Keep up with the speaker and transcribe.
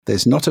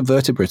there's not a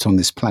vertebrate on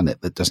this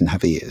planet that doesn't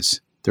have ears.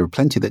 There are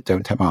plenty that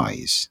don't have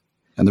eyes.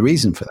 And the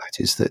reason for that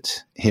is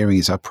that hearing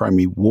is our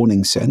primary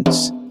warning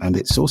sense, and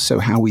it's also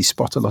how we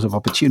spot a lot of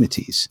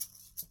opportunities.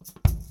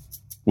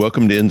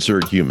 Welcome to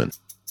Insert Human.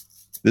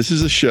 This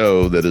is a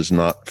show that is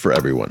not for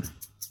everyone.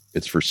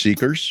 It's for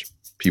seekers,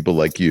 people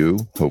like you,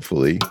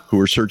 hopefully, who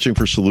are searching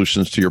for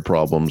solutions to your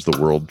problems, the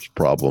world's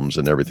problems,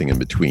 and everything in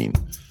between.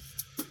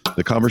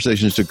 The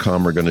conversations to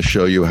come are going to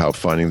show you how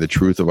finding the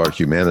truth of our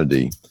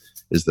humanity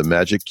is the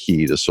magic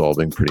key to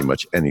solving pretty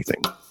much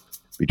anything.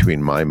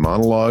 Between my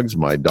monologues,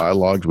 my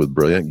dialogues with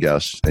brilliant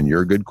guests, and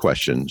your good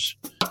questions,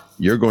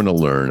 you're going to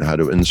learn how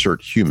to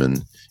insert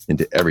human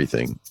into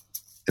everything,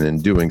 and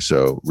in doing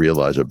so,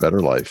 realize a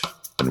better life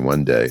and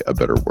one day a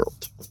better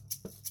world.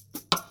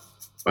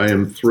 I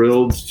am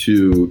thrilled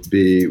to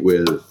be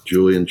with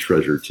Julian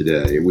Treasure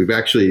today.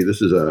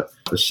 This is a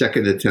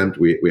second attempt.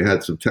 We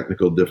had some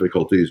technical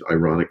difficulties,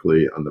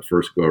 ironically, on the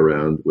first go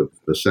around with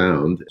the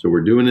sound. So we're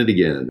doing it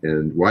again.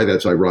 And why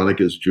that's ironic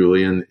is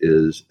Julian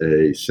is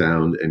a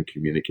sound and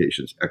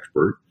communications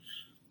expert.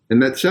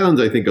 And that sounds,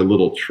 I think, a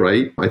little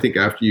trite. I think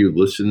after you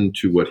listen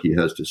to what he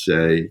has to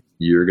say,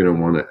 you're going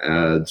to want to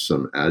add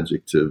some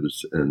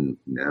adjectives and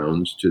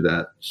nouns to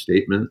that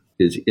statement.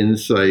 His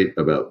insight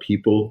about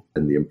people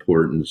and the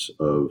importance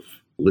of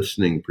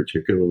listening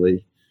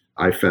particularly,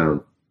 I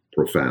found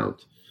profound.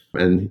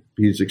 And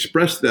he's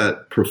expressed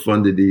that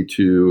profundity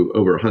to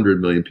over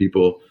 100 million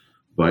people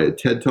via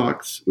TED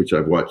Talks, which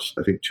I've watched,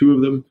 I think, 2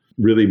 of them,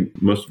 really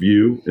must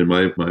view in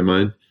my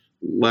mind.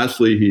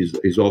 Lastly,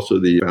 he's also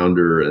the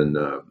founder and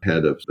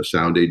head of the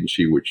Sound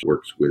Agency, which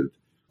works with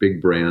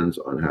big brands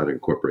on how to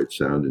incorporate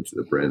sound into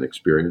the brand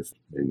experience.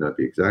 May not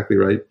be exactly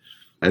right.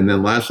 And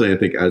then lastly, I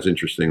think as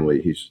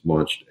interestingly, he's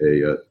launched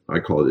I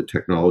call it a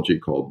technology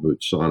called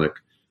MoodSonic,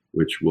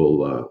 which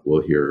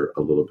we'll hear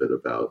a little bit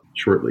about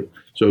shortly.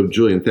 So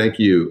Julian, thank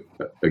you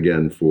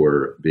again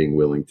for being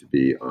willing to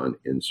be on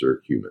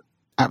Insert Human.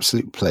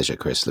 Absolute pleasure,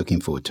 Chris.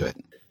 Looking forward to it.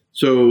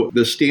 So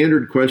the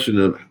standard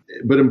question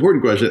but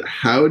important question,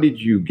 how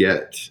did you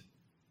get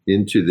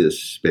into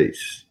this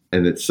space?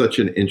 And it's such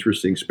an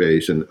interesting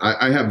space. And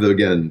I have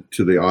again,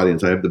 to the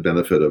audience, I have the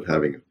benefit of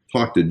having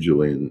talked to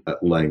Julian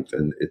at length,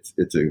 and it's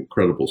an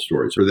incredible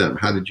story. So for them,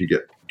 how did you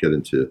get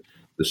into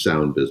the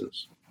sound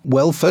business?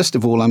 Well, first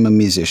of all, I'm a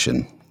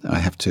musician. I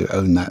have to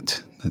own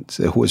that. It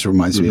always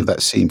reminds me of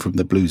that scene from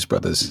the Blues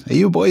Brothers. Are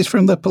you boys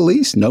from the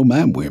police? No,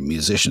 ma'am, we're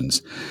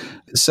musicians.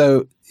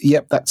 So,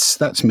 yep,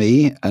 that's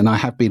me, and I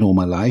have been all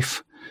my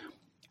life.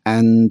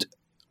 And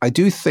I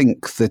do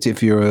think that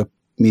if you're a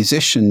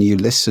musician, you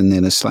listen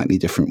in a slightly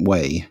different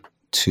way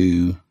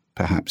to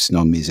perhaps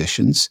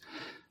non-musicians,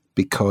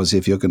 because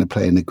if you're going to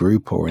play in a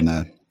group or in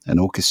an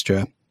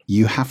orchestra,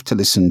 you have to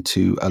listen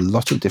to a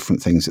lot of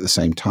different things at the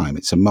same time.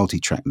 It's a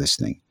multi-track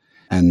listening,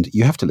 and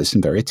you have to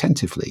listen very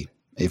attentively.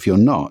 If you're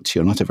not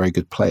a very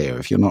good player.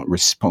 If you're not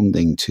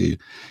responding to,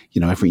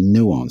 every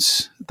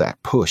nuance,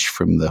 that push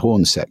from the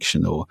horn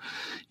section, or,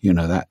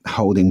 that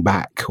holding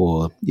back,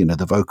 or,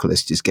 the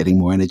vocalist is getting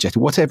more energetic,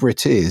 whatever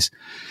it is,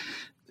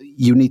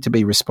 you need to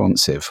be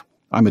responsive.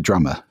 I'm a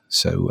drummer,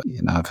 so,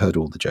 I've heard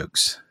all the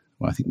jokes.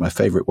 Well, I think my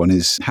favorite one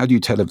is, how do you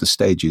tell if the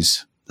stage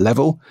is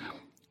level?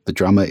 The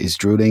drummer is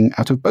drooling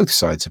out of both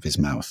sides of his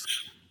mouth.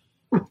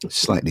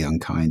 Slightly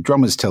unkind.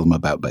 Drummers tell them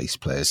about bass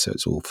players, so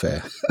it's all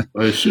fair.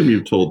 I assume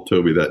you've told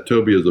Toby that.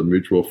 Toby is a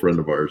mutual friend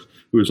of ours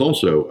who is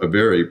also a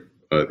very,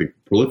 I think,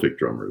 prolific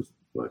drummer.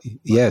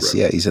 Yes,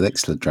 yeah, he's an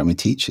excellent drummer. He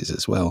teaches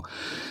as well.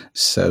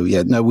 So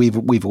yeah, no,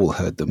 we've all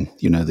heard them.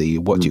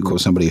 What do you call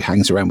somebody who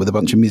hangs around with a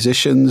bunch of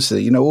musicians?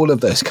 All of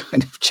those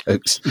kind of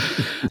jokes.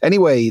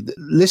 Anyway,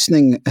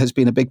 listening has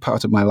been a big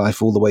part of my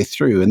life all the way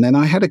through, and then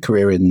I had a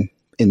career in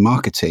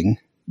marketing,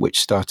 which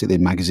started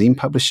in magazine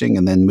publishing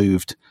and then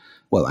moved.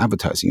 Well,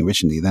 advertising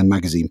originally, then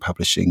magazine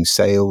publishing,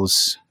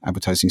 sales,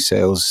 advertising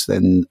sales,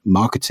 then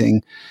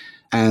marketing.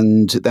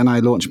 And then I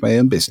launched my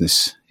own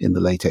business in the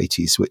late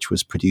 80s, which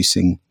was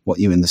producing what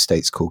you in the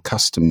States call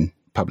custom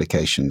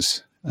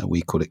publications.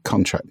 We call it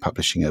contract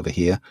publishing over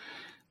here.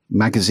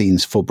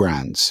 Magazines for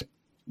brands,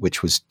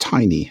 which was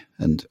tiny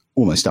and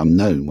almost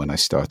unknown when I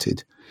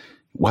started.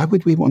 Why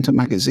would we want a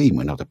magazine?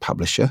 We're not a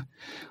publisher.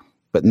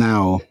 But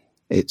now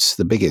it's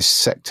the biggest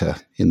sector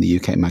in the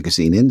UK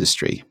magazine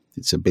industry.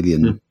 It's $1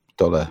 billion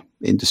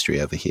industry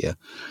over here.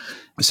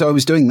 So I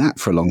was doing that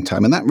for a long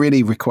time, and that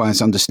really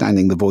requires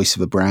understanding the voice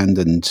of a brand,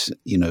 and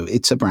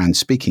it's a brand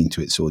speaking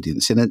to its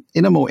audience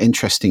in a more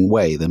interesting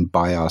way than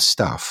buy our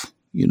stuff.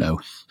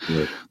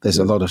 There's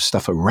a lot of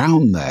stuff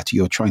around that.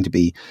 You're trying to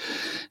be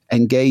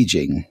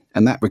engaging,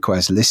 and that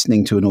requires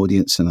listening to an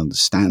audience and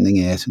understanding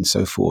it and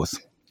so forth.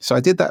 So I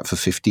did that for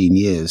 15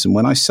 years, and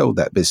when I sold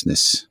that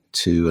business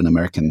to an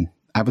American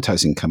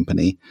advertising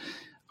company,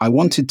 I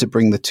wanted to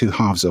bring the two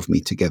halves of me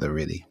together,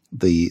 really.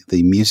 The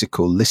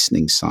musical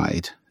listening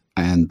side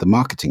and the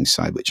marketing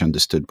side, which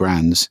understood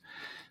brands.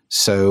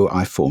 So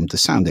I formed the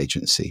Sound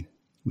Agency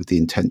with the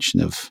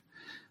intention of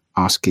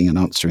asking and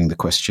answering the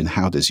question,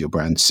 how does your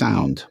brand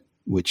sound?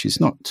 Which is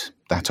not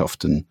that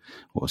often,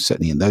 or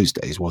certainly in those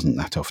days, wasn't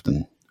that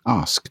often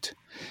asked.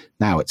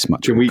 now it's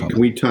much more common. Can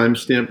we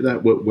timestamp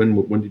that?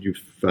 When did you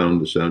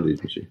found the sound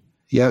agency?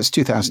 Yeah, it's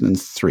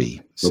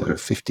 2003. So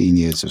 15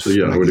 years of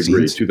magazines. I would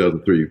agree.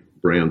 2003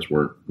 brands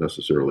weren't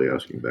necessarily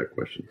asking that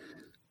question.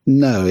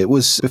 No, it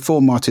was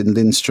before Martin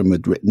Lindstrom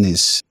had written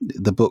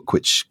the book,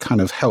 which kind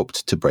of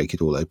helped to break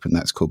it all open.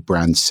 That's called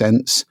Brand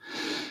Sense.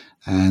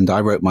 And I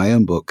wrote my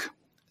own book,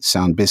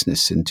 Sound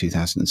Business, in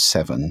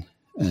 2007.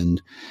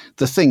 And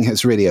the thing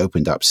has really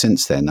opened up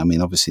since then. I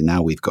mean, obviously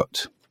now we've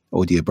got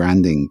audio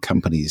branding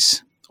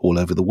companies all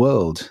over the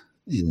world,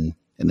 in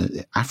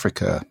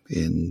Africa,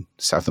 in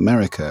South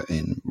America,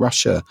 in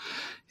Russia,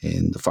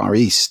 in the Far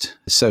East.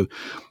 So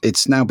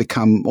it's now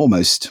become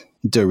almost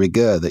de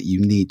rigueur that you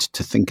need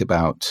to think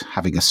about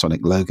having a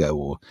sonic logo,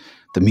 or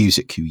the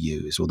music you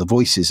use, or the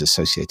voices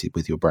associated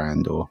with your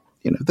brand, or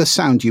the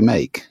sound you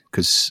make.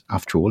 Because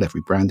after all,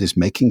 every brand is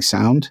making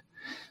sound.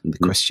 Mm-hmm. The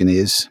question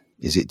is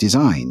it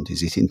designed?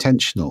 Is it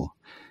intentional?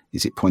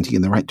 Is it pointing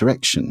in the right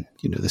direction?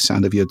 The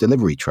sound of your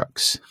delivery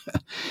trucks. I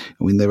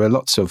mean, there are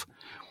lots of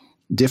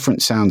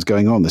different sounds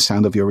going on. The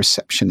sound of your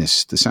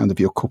receptionist, the sound of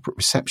your corporate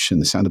reception,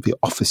 the sound of your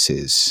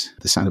offices,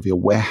 the sound of your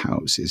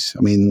warehouses.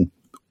 I mean,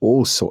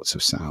 all sorts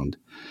of sound.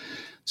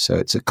 So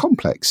it's a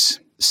complex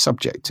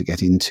subject to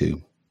get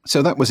into.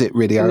 So that was it,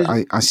 really.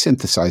 I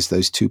synthesized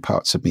those two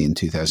parts of me in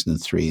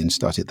 2003 and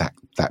started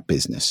that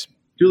business.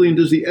 Julian,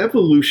 does the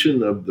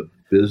evolution of the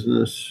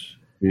business,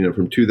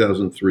 from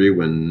 2003,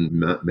 when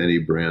many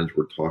brands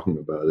were talking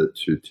about it,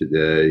 to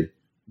today,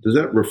 does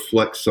that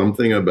reflect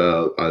something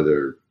about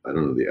either,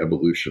 the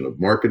evolution of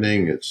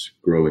marketing, its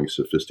growing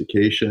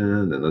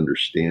sophistication and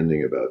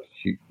understanding about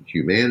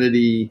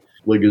humanity?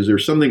 Like, is there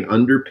something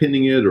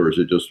underpinning it, or is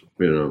it just,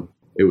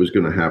 it was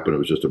going to happen, it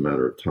was just a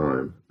matter of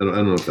time? I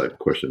don't know if that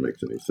question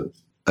makes any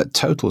sense. A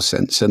total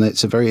sense, and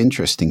it's a very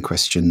interesting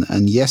question.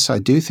 And yes, I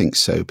do think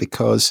so,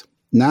 because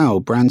now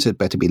brands had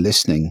better be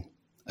listening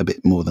a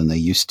bit more than they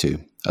used to,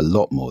 a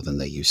lot more than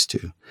they used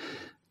to.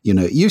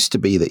 It used to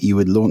be that you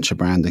would launch a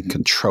brand and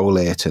control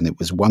it, and it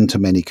was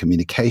one-to-many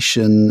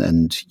communication,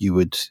 and you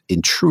would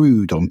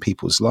intrude on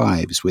people's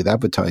lives with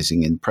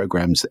advertising in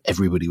programs that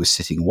everybody was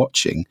sitting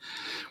watching.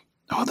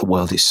 Oh, the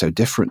world is so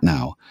different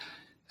now.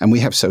 And we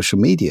have social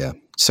media.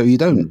 So you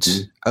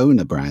don't own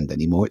a brand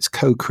anymore. It's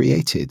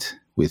co-created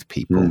with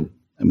people.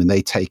 I mean,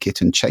 they take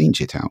it and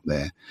change it out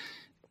there.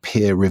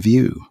 Peer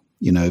review.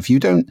 If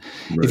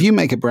you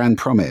make a brand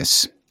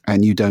promise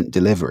and you don't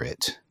deliver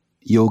it,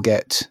 you'll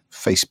get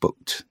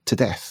Facebooked to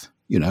death,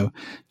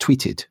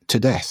 tweeted to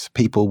death.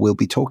 People will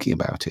be talking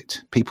about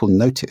it. People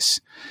notice.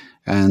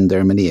 And there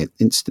are many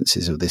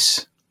instances of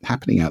this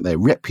happening out there.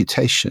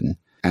 Reputation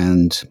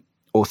and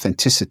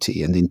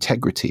authenticity and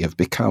integrity have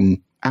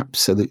become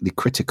absolutely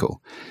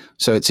critical.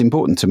 So it's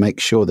important to make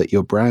sure that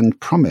your brand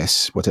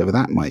promise, whatever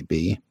that might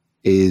be,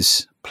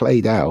 is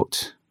played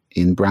out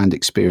in brand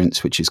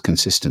experience which is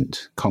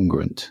consistent,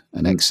 congruent,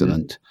 and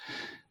excellent.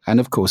 And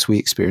of course, we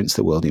experience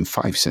the world in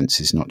 5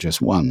 senses, not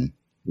just one.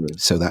 Right.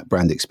 So that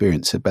brand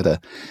experience had better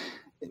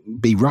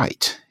be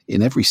right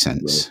in every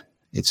sense. Right.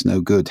 It's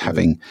no good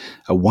having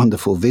a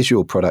wonderful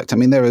visual product. I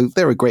mean, there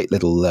are great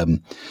little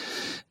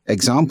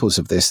examples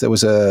of this. There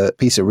was a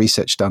piece of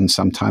research done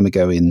some time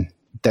ago in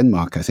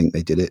Denmark. I think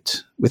they did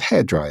it with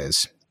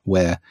hairdryers,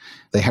 where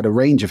they had a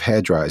range of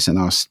hairdryers and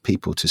asked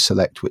people to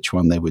select which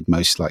one they would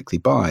most likely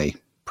buy,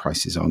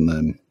 prices on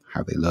them,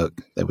 how they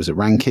look. There was a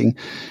ranking,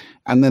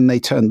 and then they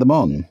turned them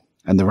on,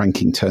 and the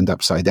ranking turned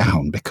upside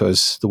down,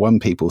 because the one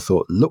people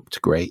thought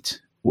looked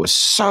great was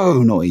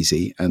so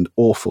noisy and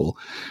awful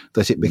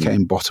that it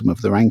became bottom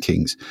of the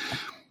rankings.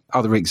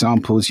 Other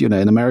examples, in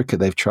America,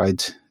 they've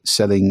tried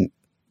selling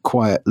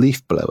quiet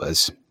leaf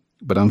blowers,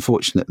 but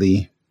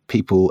unfortunately,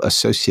 people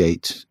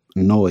associate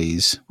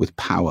noise with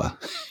power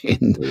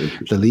in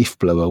the leaf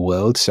blower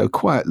world. So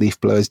quiet leaf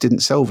blowers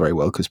didn't sell very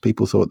well because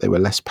people thought they were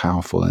less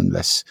powerful and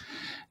less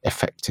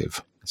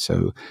effective.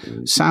 So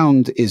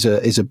sound is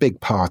a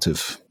big part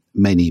of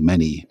many,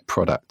 many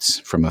products,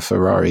 from a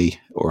Ferrari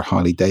or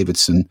Harley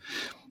Davidson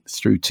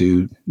through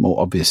to more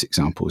obvious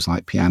examples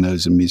like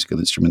pianos and musical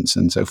instruments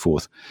and so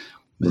forth.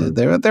 Right.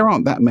 There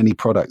aren't that many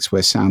products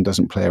where sound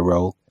doesn't play a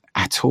role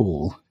at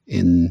all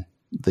in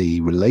the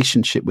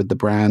relationship with the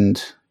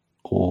brand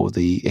or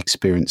the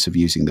experience of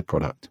using the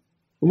product.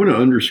 I want to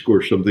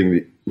underscore something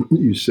that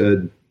you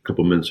said a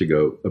couple minutes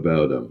ago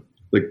about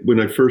like when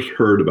I first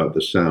heard about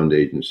the sound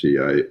agency,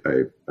 I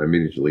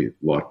immediately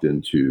locked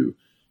into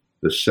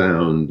the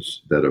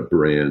sounds that a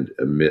brand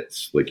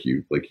emits, like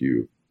you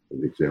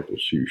the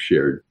examples you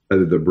shared,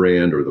 either the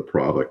brand or the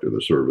product or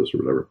the service or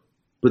whatever.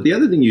 But the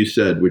other thing you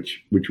said,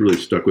 which really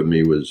stuck with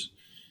me, was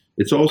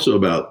it's also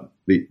about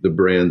the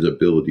brand's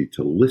ability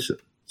to listen.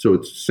 So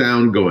it's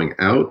sound going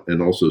out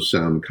and also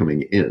sound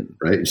coming in,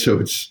 right? So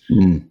it's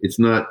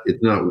not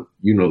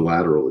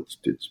unilateral.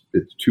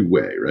 It's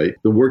two-way, right?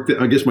 The work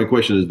that, I guess my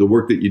question is, the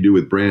work that you do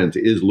with brands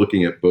is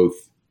looking at both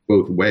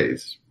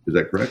ways. Is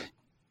that correct?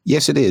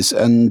 Yes, it is.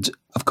 And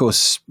of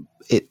course,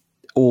 it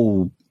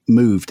all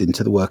moved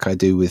into the work I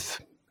do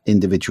with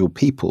individual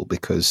people,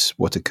 because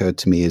what occurred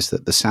to me is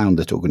that the sound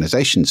that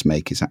organizations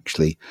make is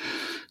actually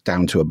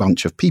down to a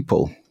bunch of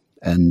people,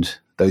 and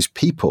those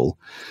people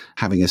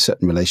having a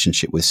certain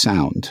relationship with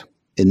sound.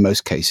 In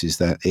most cases,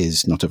 that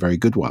is not a very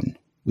good one.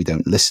 We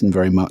don't listen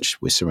very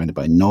much. We're surrounded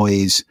by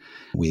noise.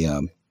 We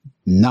are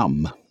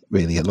numb,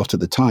 really, a lot of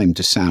the time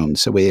to sound.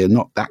 So we're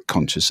not that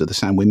conscious of the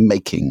sound we're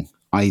making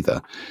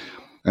either.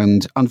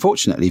 And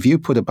unfortunately, if you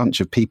put a bunch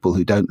of people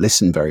who don't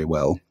listen very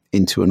well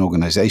into an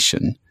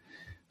organization,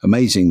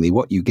 amazingly,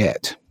 what you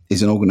get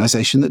is an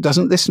organization that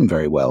doesn't listen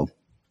very well.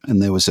 And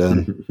there was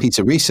a piece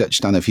of research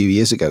done a few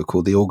years ago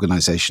called the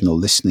Organizational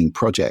Listening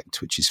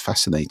Project, which is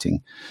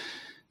fascinating.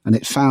 And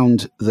it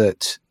found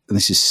that, and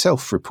this is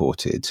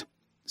self-reported,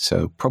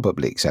 so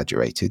probably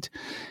exaggerated,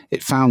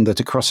 it found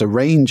that across a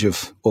range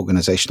of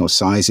organizational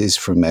sizes,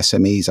 from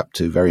SMEs up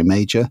to very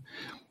major,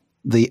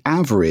 the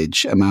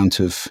average amount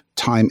of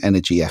time,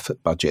 energy,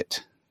 effort,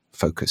 budget,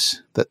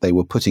 focus that they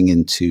were putting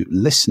into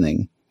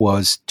listening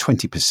was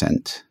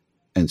 20%,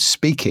 and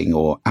speaking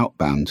or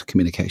outbound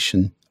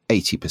communication,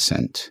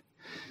 80%.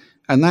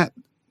 And that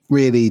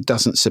really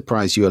doesn't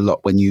surprise you a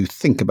lot when you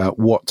think about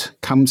what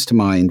comes to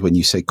mind when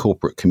you say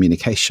corporate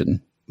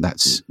communication.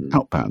 That's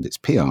outbound, it's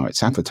PR,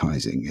 it's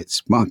advertising,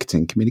 it's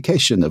marketing,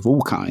 communication of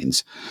all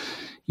kinds.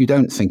 You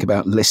don't think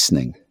about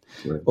listening.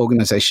 Right.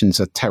 Organizations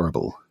are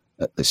terrible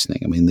at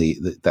listening. I mean,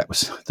 that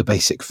was the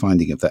basic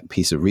finding of that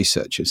piece of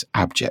research, is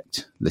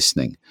abject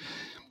listening.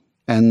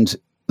 And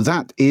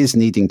that is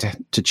needing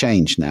to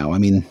change now. I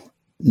mean,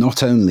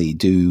 not only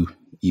do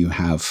you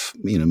have,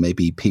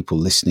 maybe people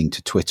listening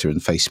to Twitter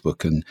and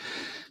Facebook and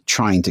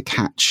trying to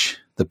catch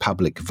the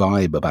public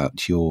vibe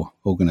about your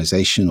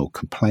organization or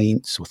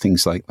complaints or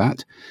things like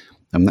that.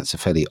 And that's a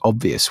fairly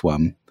obvious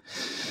one.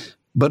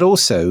 But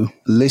also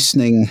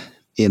listening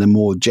in a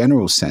more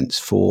general sense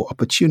for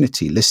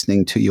opportunity,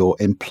 listening to your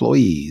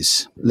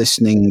employees,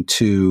 listening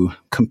to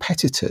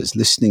competitors,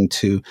 listening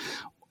to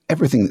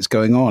everything that's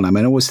going on. I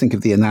mean, I always think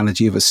of the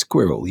analogy of a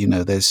squirrel.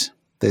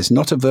 There's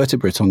not a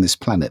vertebrate on this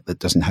planet that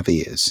doesn't have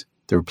ears.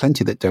 There are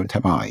plenty that don't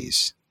have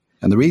eyes.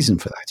 And the reason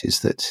for that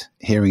is that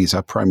hearing is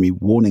our primary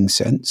warning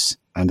sense,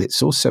 and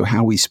it's also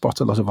how we spot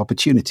a lot of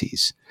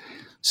opportunities.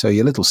 So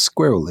your little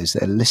squirrel is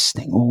there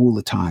listening all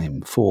the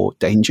time for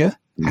danger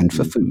and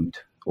for food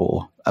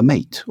or a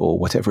mate or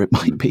whatever it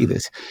might be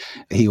that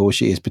he or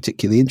she is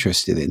particularly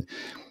interested in.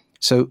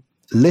 So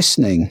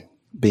listening,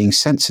 being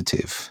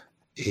sensitive,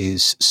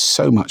 is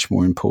so much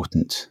more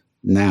important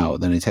now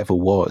than it ever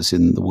was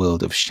in the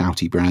world of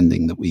shouty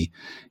branding that we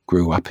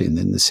grew up in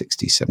the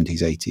 60s,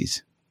 70s,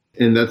 80s.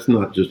 And that's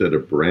not just at a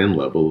brand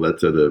level.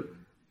 That's at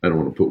I don't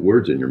want to put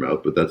words in your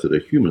mouth, but that's at a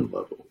human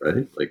level,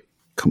 right?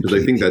 Because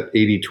I think that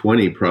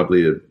 80-20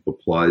 probably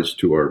applies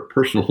to our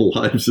personal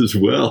lives as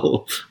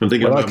well. I'm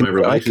thinking about my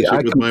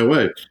relationship with my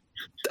wife.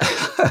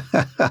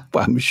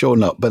 Well, I'm sure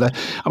not. But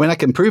I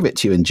can prove it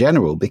to you in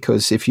general,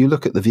 because if you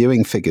look at the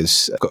viewing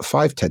figures, I've got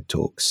 5 TED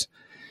Talks,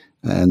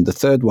 and the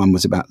third one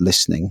was about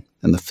listening,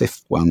 and the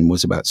 5th one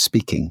was about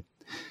speaking.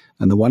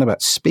 And the one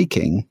about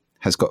speaking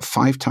has got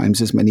 5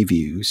 times as many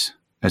views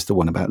as the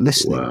one about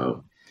listening.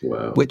 Wow.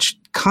 Which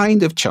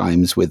kind of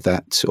chimes with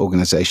that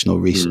organizational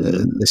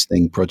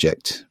listening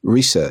project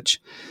research.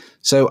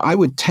 So I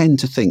would tend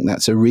to think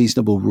that's a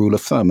reasonable rule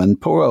of thumb.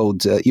 And poor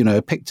old,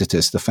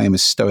 Epictetus, the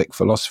famous Stoic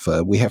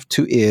philosopher, we have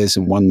 2 ears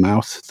and 1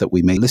 mouth that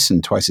we may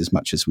listen twice as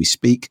much as we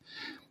speak.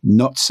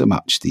 Not so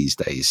much these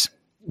days.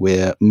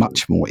 We're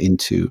much more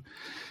into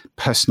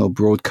personal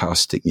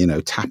broadcasting,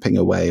 tapping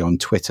away on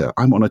Twitter.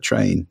 I'm on a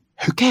train.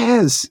 Who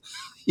cares?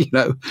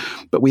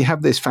 But we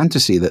have this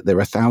fantasy that there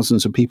are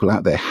thousands of people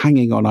out there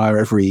hanging on our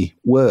every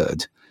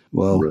word.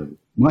 Well,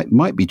 right.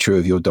 might be true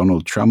of your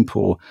Donald Trump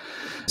or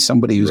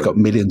somebody who's got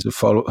millions of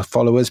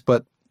followers.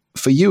 But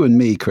for you and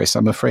me, Chris,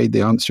 I'm afraid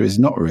the answer is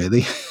not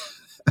really.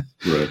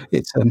 Right.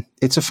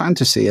 It's a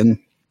fantasy. And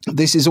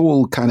this is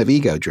all kind of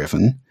ego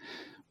driven,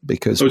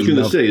 because I was going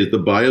to say, is the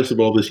bias of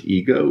all this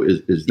ego,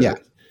 is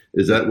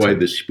that why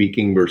the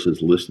speaking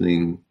versus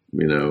listening,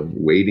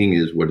 weighting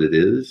is what it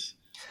is?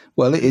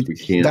 Well,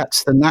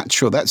 that's the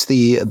natural, that's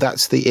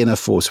the inner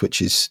force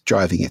which is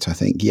driving it, I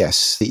think.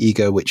 Yes, the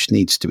ego, which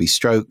needs to be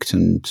stroked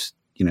and,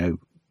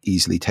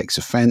 easily takes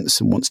offense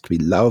and wants to be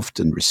loved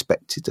and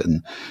respected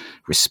and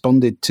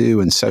responded to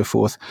and so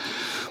forth,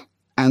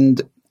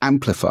 and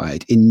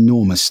amplified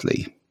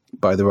enormously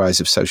by the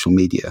rise of social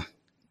media,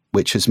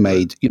 which has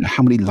made,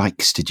 how many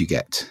likes did you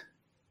get?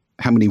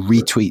 How many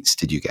retweets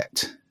did you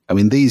get? I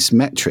mean, these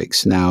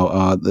metrics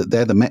now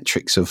they're the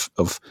metrics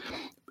of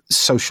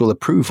social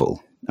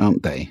approval,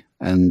 aren't they?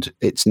 And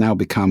it's now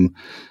become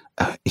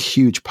a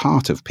huge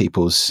part of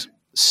people's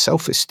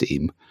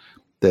self-esteem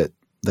that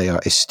they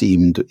are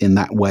esteemed in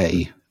that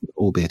way,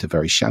 albeit a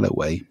very shallow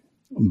way,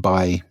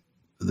 by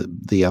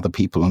the other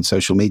people on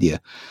social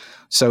media.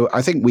 So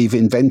I think we've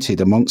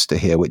invented a monster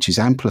here, which is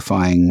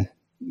amplifying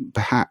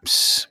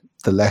perhaps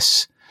the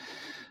less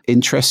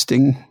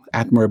interesting,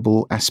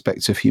 admirable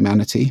aspects of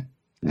humanity,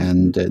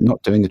 and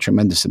not doing a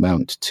tremendous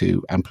amount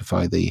to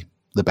amplify the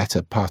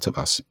better part of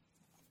us.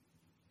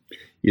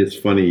 It's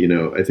funny,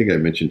 I think I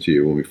mentioned to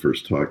you when we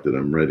first talked that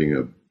I'm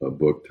writing a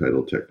book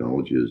titled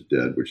Technology is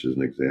Dead, which is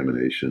an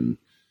examination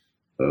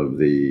of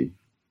the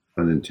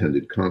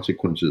unintended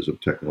consequences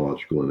of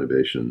technological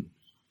innovation.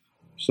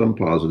 Some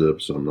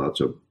positive, some not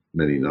so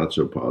many, not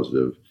so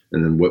positive,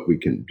 and then what we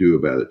can do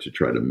about it to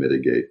try to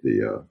mitigate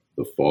the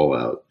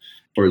fallout.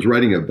 I was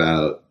writing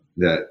about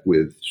that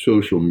with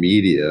social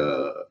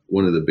media.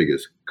 One of the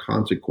biggest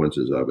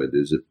consequences of it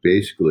is it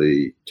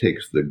basically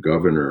takes the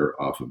governor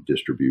off of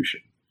distribution.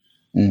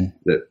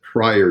 That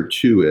prior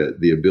to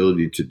it, the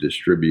ability to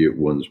distribute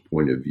one's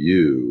point of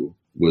view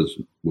was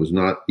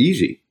not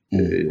easy,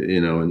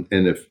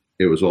 and if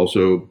it was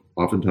also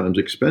oftentimes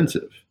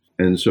expensive.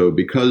 And so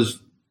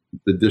because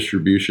the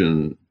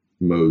distribution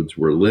modes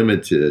were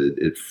limited,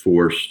 it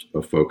forced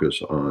a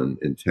focus on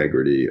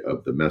integrity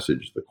of the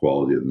message, the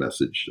quality of the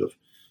message, of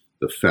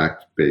the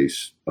fact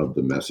base of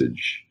the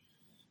message.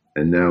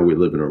 And now we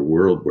live in a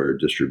world where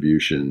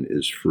distribution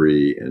is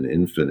free and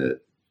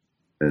infinite.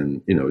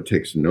 And, it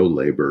takes no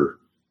labor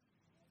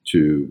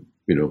to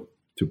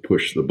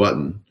push the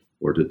button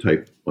or to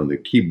type on the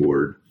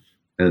keyboard.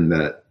 And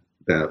that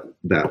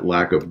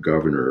lack of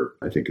governor,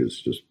 I think,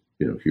 is just,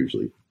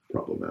 hugely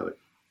problematic.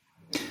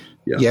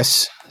 Yeah.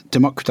 Yes.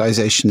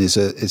 Democratization is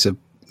a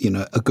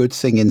good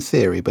thing in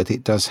theory, but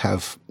it does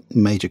have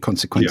major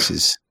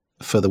consequences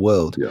for the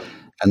world. Yeah.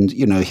 And,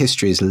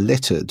 history is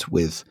littered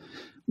with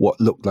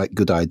what looked like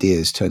good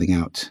ideas turning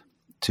out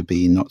to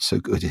be not so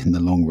good in the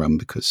long run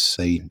because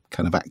they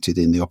kind of acted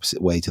in the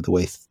opposite way to the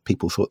way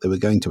people thought they were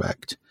going to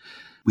act.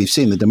 We've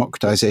seen the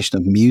democratization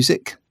of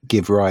music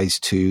give rise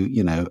to,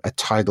 a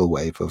tidal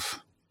wave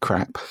of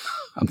crap,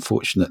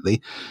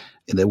 unfortunately.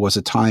 There was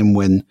a time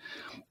when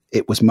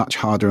it was much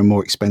harder and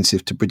more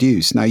expensive to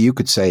produce. Now, you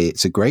could say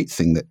it's a great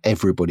thing that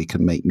everybody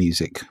can make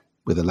music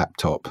with a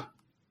laptop.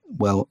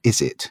 Well, is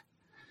it?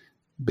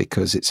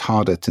 Because it's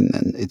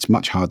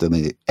much harder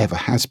than it ever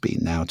has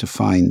been now to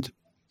find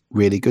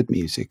really good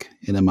music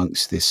in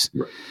amongst this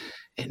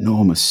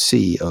enormous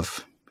sea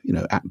of,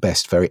 at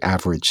best, very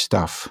average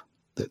stuff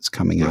that's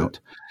coming out.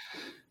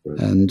 Right.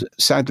 And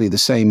sadly, the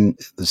same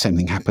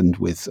thing happened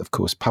with, of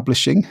course,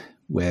 publishing,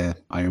 where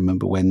I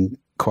remember when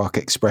Quark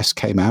Express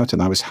came out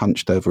and I was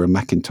hunched over a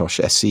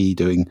Macintosh SE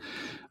doing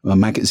a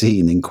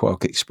magazine in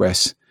Quark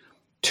Express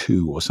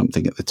 2 or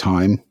something at the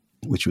time,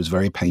 which was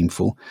very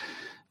painful.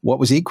 What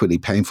was equally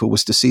painful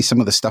was to see some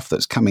of the stuff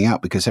that's coming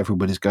out because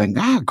everybody's going,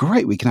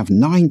 great, we can have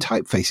 9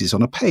 typefaces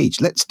on a page.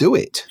 Let's do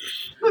it.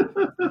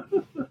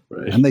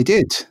 Right. And they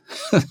did.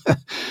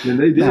 And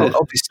they did. Now,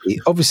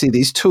 obviously,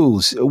 these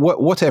tools,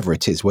 whatever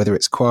it is, whether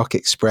it's Quark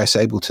Express,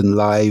 Ableton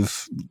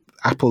Live,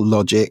 Apple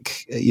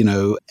Logic,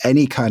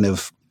 any kind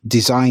of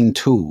design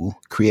tool,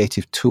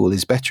 creative tool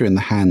is better in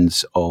the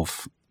hands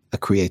of a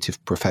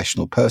creative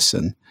professional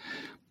person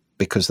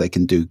because they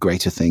can do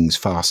greater things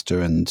faster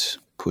and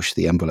push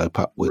the envelope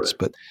upwards. Right.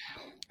 But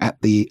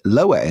at the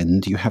lower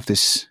end, you have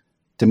this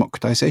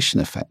democratization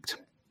effect.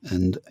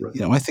 And,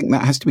 I think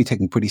that has to be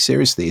taken pretty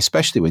seriously,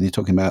 especially when you're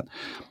talking about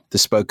the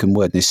spoken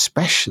word, and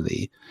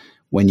especially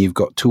when you've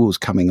got tools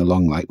coming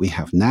along like we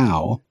have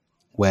now,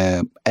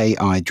 where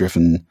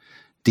AI-driven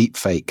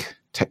deepfake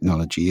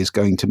technology is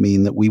going to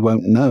mean that we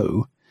won't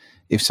know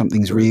if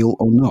something's real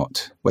or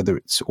not, whether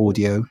it's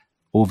audio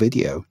or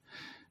video.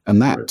 And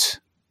that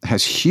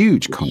has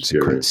huge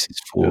consequences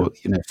for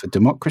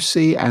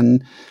democracy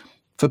and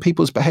for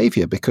people's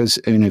behavior. Because,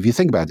 if you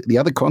think about it, the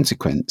other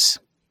consequence,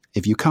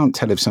 if you can't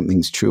tell if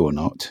something's true or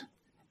not,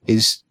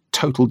 is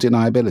total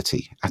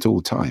deniability at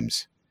all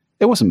times.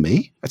 It wasn't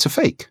me. It's a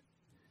fake.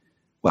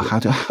 Well, how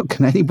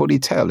can anybody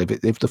tell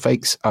if the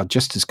fakes are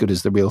just as good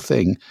as the real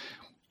thing?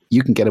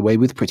 You can get away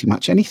with pretty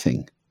much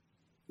anything.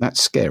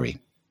 That's scary.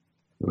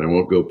 And I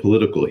won't go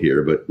political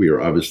here, but we are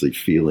obviously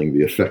feeling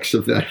the effects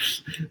of that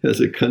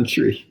as a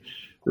country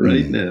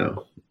right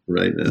now.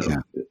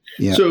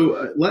 Yeah.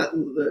 So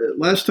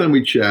last time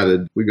we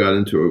chatted, we got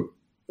into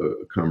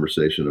a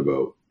conversation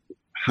about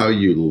how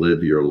you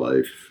live your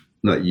life.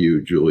 Not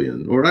you,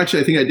 Julian. Or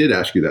actually, I think I did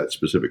ask you that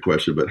specific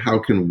question, but how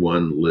can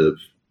one live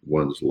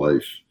one's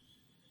life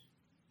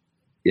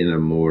in a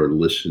more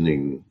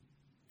listening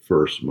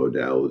first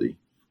modality?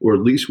 Or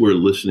at least where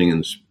listening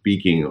and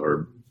speaking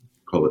are,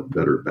 call it,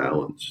 better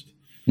balanced.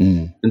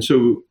 And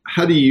so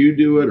how do you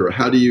do it, or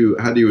how do you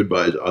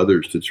advise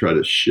others to try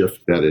to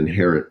shift that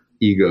inherent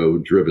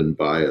ego-driven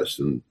bias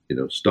and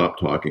stop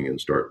talking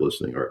and start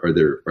listening? Are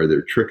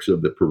there tricks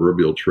of the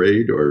proverbial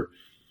trade, or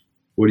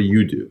what do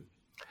you do?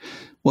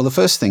 Well, the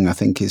first thing I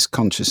think is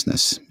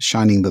consciousness,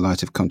 shining the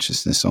light of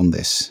consciousness on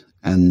this.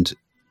 And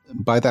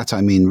by that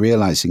I mean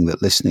realizing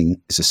that listening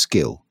is a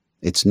skill.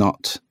 It's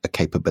not a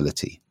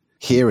capability.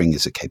 Hearing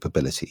is a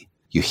capability.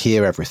 You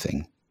hear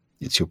everything.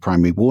 It's your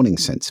primary warning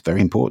sense,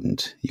 very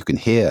important. You can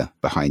hear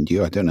behind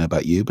you. I don't know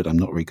about you, but I'm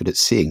not very good at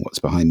seeing what's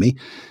behind me.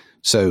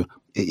 So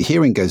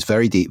hearing goes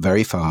very deep,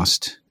 very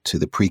fast to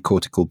the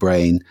precortical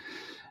brain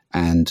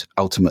and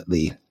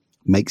ultimately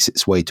makes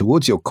its way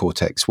towards your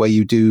cortex, where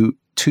you do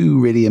 2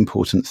 really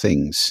important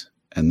things.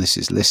 And this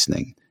is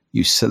listening.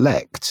 You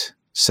select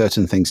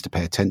certain things to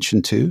pay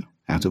attention to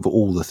out of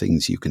all the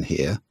things you can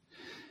hear,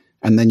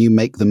 and then you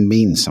make them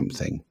mean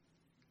something.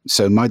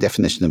 So my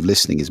definition of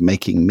listening is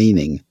making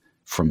meaning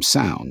from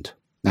sound.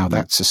 Now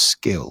that's a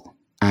skill,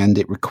 and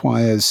it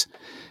requires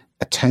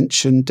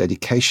attention,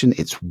 dedication.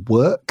 It's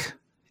work,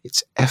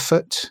 it's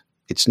effort.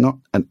 It's not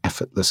an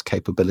effortless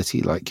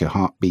capability like your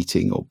heart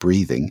beating or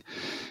breathing.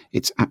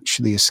 It's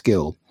actually a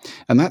skill.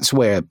 And that's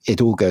where it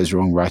all goes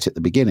wrong right at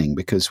the beginning,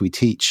 because we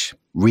teach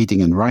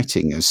reading and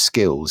writing as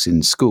skills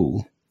in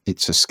school.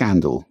 It's a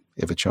scandal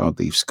if a child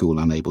leaves school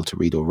unable to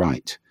read or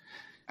write.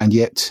 And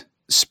yet,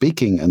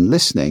 speaking and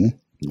listening,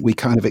 we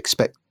kind of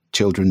expect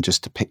children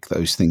just to pick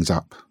those things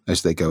up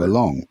as they go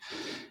along.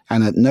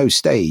 And at no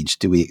stage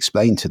do we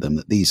explain to them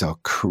that these are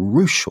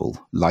crucial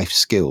life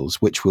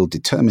skills which will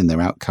determine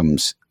their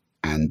outcomes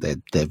and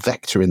their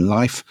vector in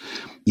life,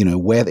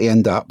 where they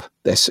end up,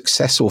 their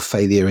success or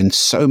failure in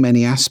so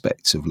many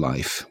aspects of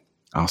life,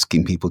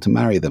 asking people to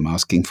marry them,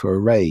 asking for a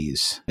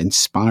raise,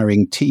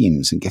 inspiring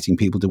teams and getting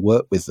people to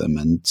work with them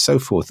and so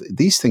forth.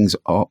 These things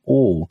are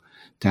all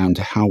down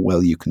to how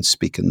well you can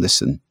speak and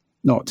listen,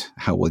 not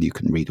how well you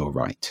can read or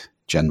write,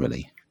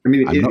 generally.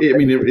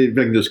 If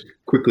I can just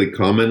quickly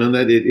comment on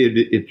that,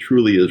 it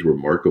truly is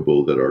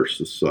remarkable that our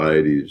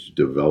society's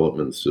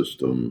development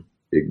system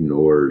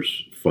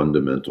ignores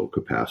fundamental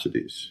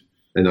capacities.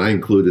 And I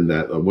include in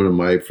that, one of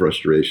my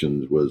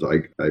frustrations was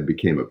I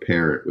became a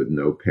parent with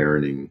no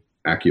parenting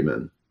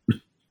acumen,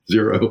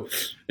 zero.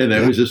 And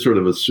I was just sort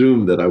of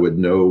assumed that I would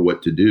know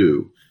what to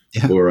do.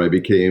 Yeah. Or I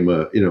became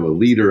a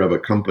leader of a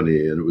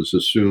company, and it was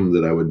assumed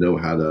that I would know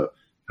how to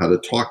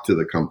talk to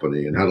the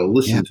company and how to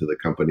listen to the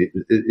company.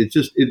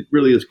 It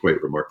really is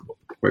quite remarkable.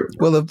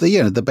 Well,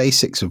 the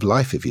basics of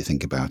life, if you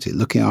think about it,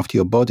 looking after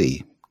your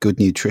body, good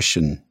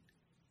nutrition,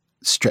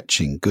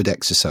 stretching, good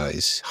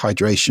exercise,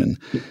 hydration.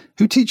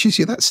 Who teaches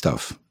you that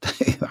stuff?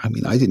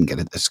 I didn't get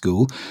it at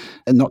school.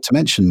 And not to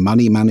mention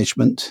money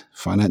management,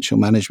 financial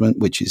management,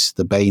 which is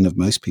the bane of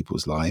most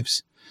people's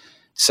lives.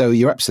 So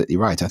you're absolutely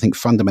right. I think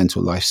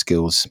fundamental life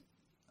skills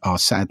are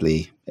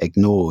sadly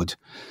ignored.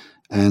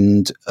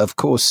 And of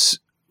course,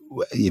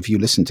 if you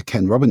listen to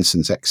Ken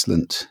Robinson's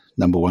excellent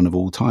 #1 of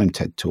all time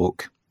TED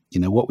Talk,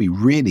 what we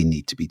really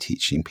need to be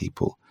teaching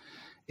people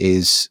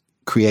is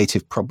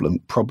creative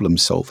problem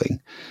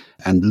solving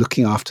and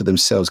looking after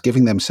themselves,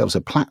 giving themselves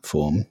a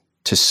platform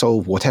to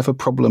solve whatever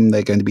problem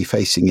they're going to be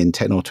facing in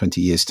 10 or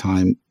 20 years'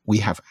 time. We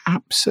have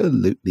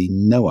absolutely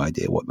no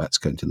idea what that's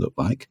going to look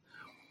like.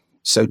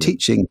 So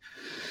teaching,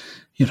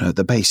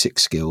 the basic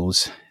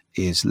skills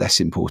is less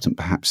important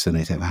perhaps than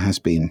it ever has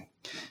been.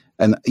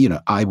 And,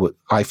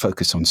 I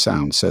focus on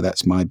sound. So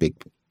that's my big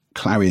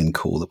clarion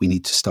call, that we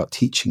need to start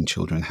teaching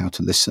children how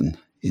to listen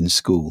in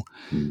school.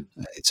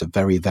 It's a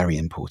very, very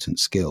important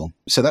skill.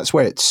 So that's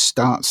where it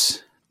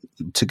starts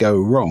to go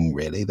wrong,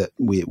 really, that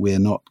we're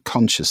not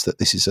conscious that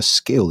this is a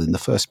skill in the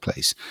first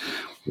place.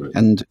 Right.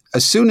 And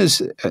as soon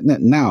as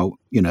now,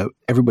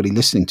 everybody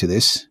listening to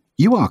this,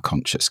 you are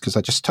conscious, because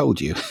I just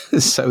told you.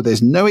 So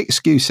there's no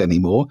excuse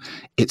anymore.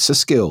 It's a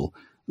skill,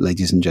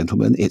 ladies and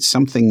gentlemen. It's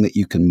something that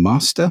you can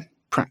master,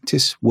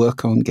 practice,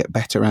 work on, get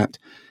better at.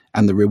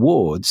 And the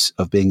rewards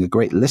of being a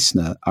great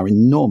listener are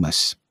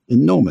enormous.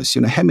 Enormous.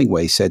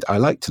 Hemingway said, "I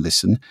like to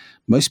listen.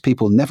 Most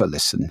people never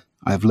listen.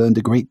 I have learned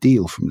a great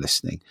deal from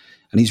listening."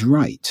 And he's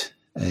right.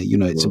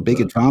 It's a big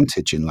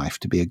advantage in life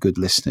to be a good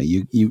listener.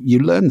 You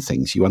learn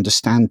things. You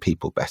understand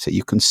people better.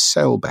 You can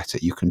sell better.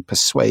 You can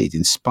persuade,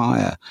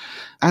 inspire.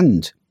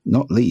 And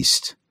not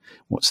least,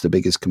 what's the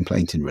biggest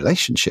complaint in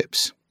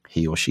relationships?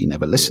 He or she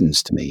never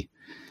listens to me.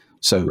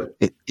 So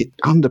it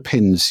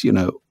underpins,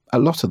 a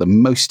lot of the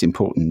most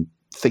important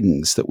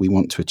things that we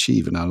want to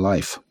achieve in our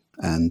life.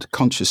 And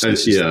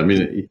consciousness.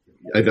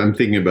 I'm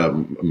thinking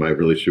about my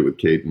relationship with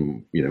Kate,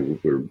 and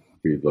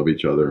we love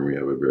each other, and we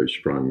have a very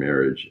strong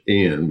marriage,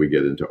 and we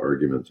get into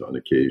arguments on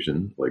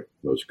occasion, like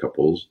most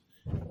couples.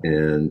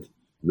 And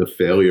the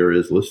failure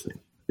is listening,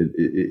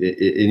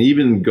 and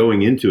even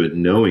going into it,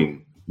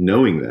 knowing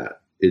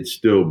that it's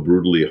still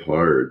brutally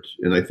hard.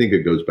 And I think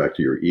it goes back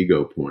to your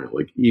ego point.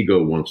 Like,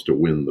 ego wants to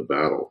win the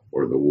battle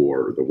or the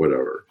war or the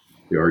whatever,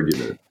 the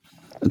argument.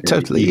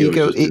 Totally,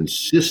 ego is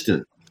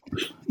insistent.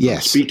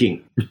 Yes.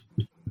 Speaking.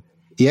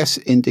 Yes,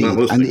 indeed.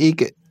 And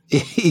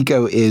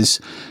ego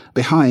is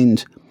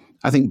behind,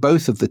 I think,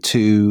 both of the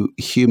two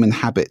human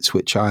habits,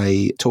 which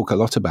I talk a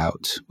lot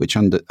about, which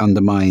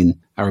undermine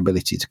our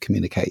ability to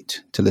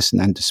communicate, to listen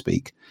and to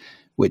speak,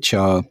 which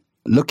are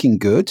looking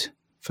good,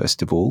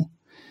 first of all.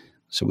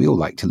 So we all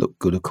like to look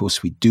good, of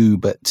course we do,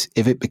 but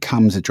if it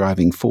becomes a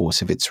driving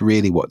force, if it's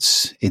really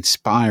what's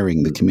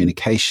inspiring the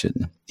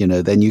communication,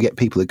 then you get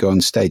people that go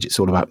on stage, it's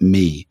all about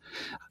me.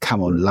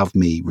 Come on, love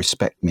me,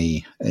 respect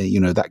me,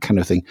 that kind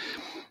of thing.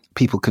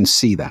 People can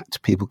see that,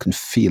 people can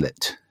feel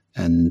it.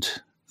 And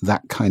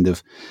that kind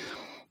of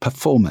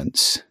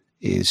performance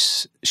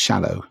is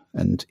shallow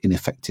and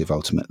ineffective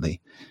ultimately.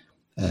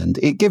 And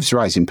it gives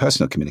rise in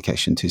personal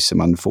communication to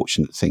some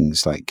unfortunate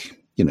things like,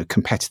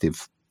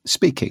 competitive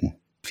speaking.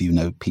 If you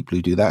know people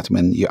who do that,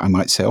 I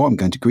might say, "Oh, I'm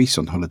going to Greece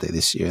on holiday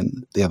this year."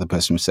 And the other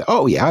person would say,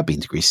 "Oh, yeah, I've been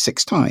to Greece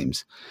 6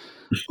 times.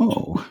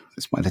 Oh,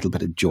 that's my little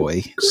bit of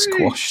joy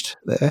squashed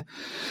there.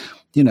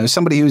 You know,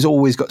 somebody who's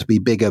always got to be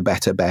bigger,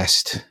 better,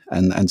 best,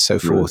 and so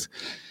forth.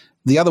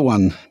 The other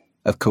one,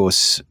 of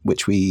course,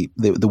 which the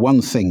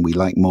one thing we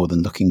like more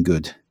than looking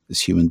good as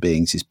human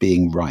beings is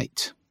being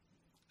right.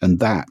 And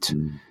that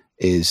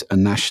is a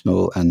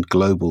national and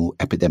global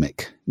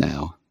epidemic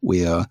now.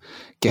 We are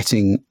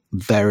getting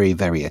very,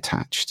 very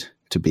attached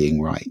to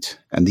being right.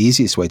 And the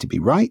easiest way to be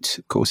right,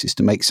 of course, is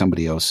to make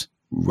somebody else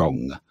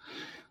wrong.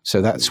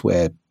 So that's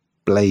where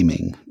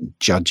blaming,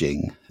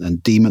 judging,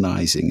 and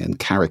demonizing and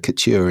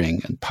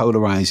caricaturing and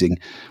polarizing,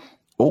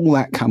 all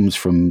that comes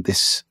from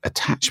this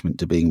attachment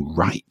to being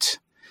right.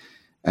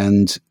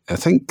 And I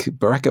think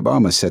Barack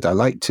Obama said, I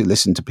like to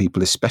listen to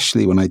people,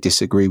 especially when I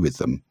disagree with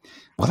them.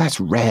 Well,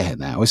 that's rare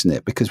now, isn't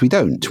it? Because we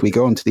don't. We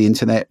go onto the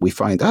internet, we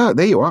find,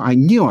 there you are. I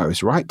knew I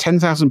was right.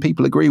 10,000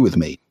 people agree with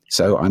me.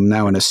 So I'm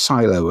now in a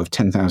silo of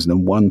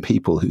 10,001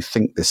 people who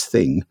think this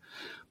thing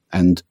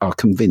and are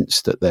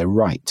convinced that they're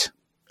right.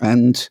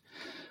 And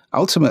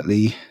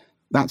ultimately,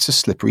 that's a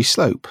slippery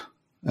slope.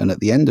 And at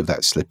the end of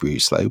that slippery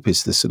slope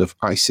is the sort of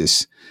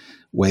ISIS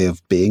way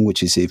of being,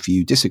 which is if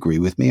you disagree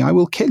with me, I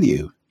will kill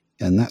you.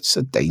 And that's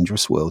a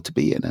dangerous world to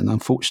be in. And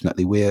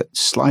unfortunately, we're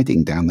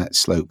sliding down that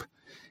slope,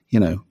 you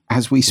know,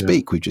 as we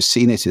speak. Yeah. We've just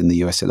seen it in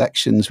the US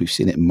elections. We've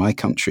seen it in my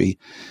country,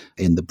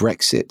 in the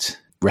Brexit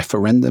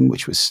referendum,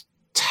 which was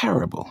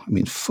terrible. I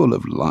mean, full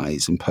of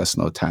lies and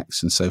personal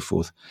attacks and so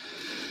forth.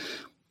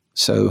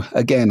 So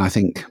again, I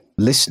think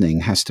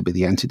listening has to be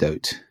the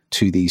antidote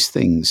to these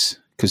things,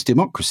 because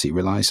democracy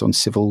relies on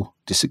civil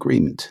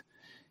disagreement.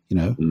 You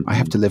know, I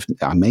have to live,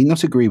 I may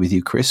not agree with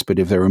you, Chris, but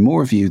if there are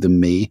more of you than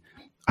me,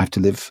 I have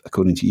to live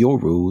according to your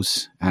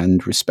rules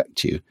and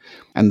respect you.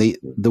 And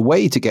the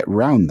way to get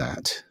around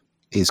that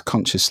is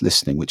conscious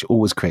listening, which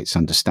always creates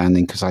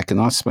understanding, because I can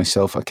ask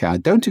myself, okay, I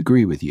don't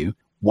agree with you.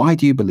 Why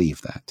do you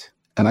believe that?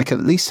 And I can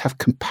at least have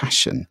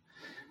compassion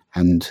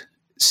and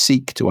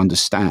seek to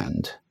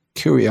understand,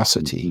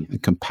 curiosity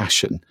and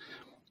compassion,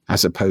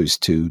 as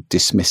opposed to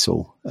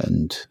dismissal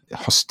and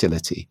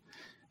hostility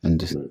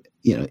and,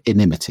 you know,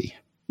 enmity.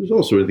 There's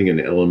also, I think,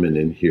 an element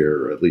in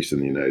here, at least in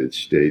the United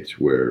States,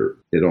 where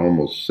it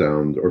almost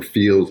sounds or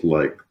feels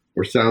like,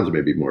 or sounds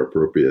maybe more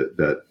appropriate,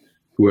 that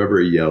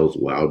whoever yells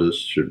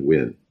loudest should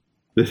win.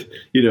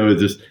 You know,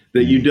 it's just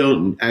that you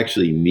don't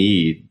actually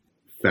need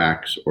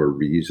facts or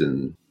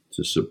reason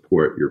to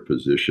support your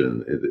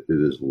position. It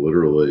is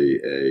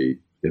literally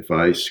if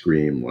I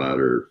scream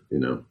louder,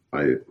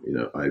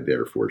 I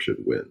therefore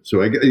should win.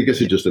 So I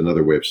guess it's just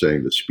another way of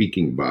saying the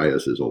speaking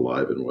bias is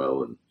alive and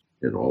well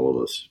in all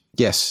of us.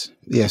 Yes,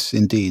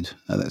 indeed.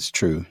 That's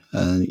true.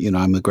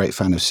 I'm a great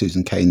fan of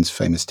Susan Cain's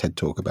famous TED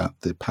Talk about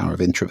the power of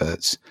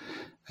introverts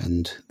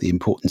and the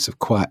importance of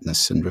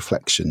quietness and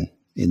reflection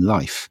in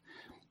life.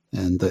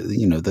 And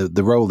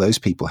the role those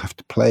people have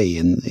to play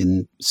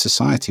in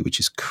society, which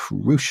is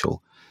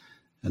crucial.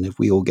 And if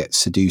we all get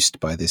seduced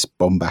by this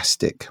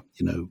bombastic,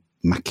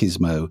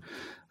 machismo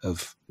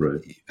of,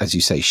 as you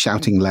say,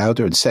 shouting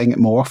louder and saying it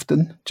more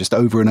often, just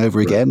over and over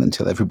again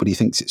until everybody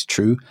thinks it's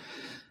true,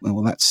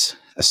 well, that's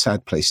a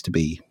sad place to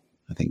be,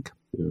 I think.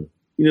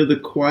 Yeah.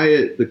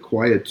 The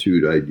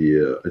quietude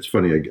idea. It's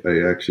funny.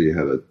 I actually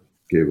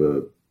gave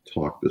a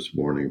talk this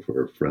morning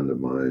for a friend of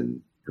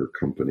mine, her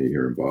company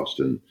here in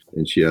Boston,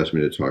 and she asked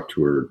me to talk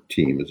to her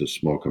team. It's a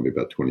small company,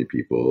 about 20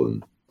 people,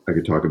 and I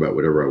could talk about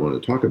whatever I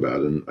want to talk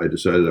about. And I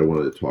decided I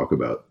wanted to talk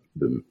about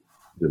the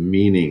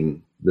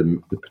meaning,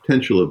 the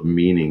potential of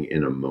meaning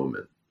in a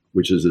moment,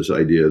 which is this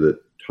idea that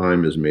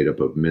time is made up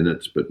of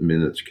minutes, but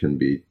minutes can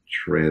be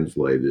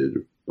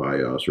translated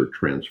by us or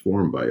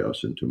transformed by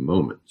us into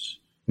moments.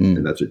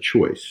 And that's a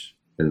choice.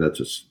 And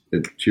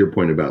and to your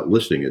point about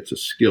listening, it's a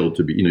skill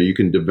to be, you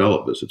can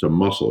develop this. It's a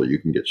muscle. You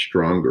can get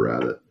stronger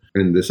at it.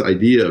 And this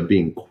idea of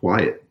being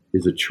quiet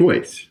is a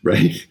choice,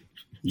 right?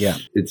 Yeah.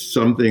 It's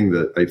something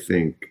that I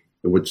think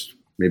what's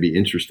maybe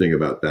interesting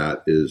about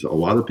that is a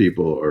lot of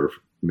people are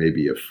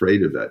maybe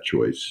afraid of that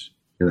choice.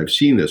 And I've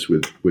seen this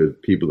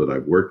with people that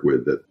I've worked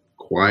with, that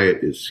quiet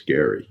is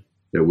scary.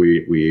 That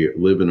we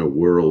live in a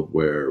world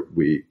where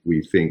we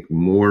think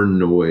more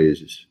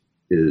noise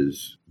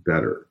is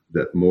better,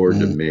 that more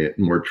demand,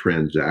 more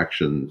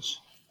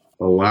transactions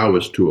allow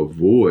us to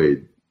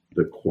avoid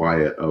the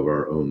quiet of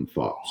our own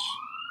thoughts.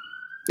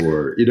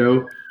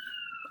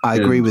 I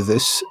agree with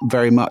this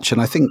very much. And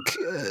I think,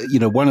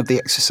 one of the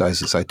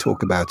exercises I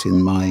talk about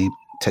in my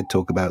TED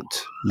Talk about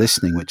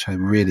listening, which I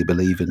really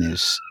believe in,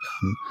 is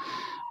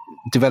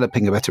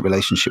developing a better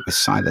relationship with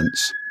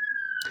silence,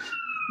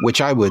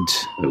 which I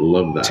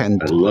love that.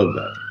 I love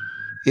that.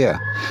 Yeah.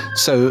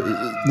 So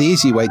the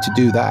easy way to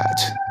do that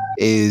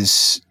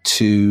is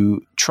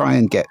to try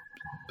and get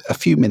a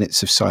few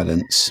minutes of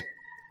silence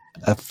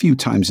a few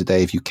times a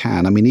day if you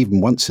can. I mean,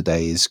 even once a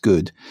day is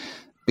good,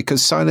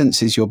 because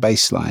silence is your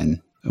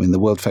baseline. I mean, the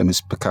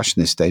world-famous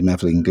percussionist Dame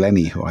Evelyn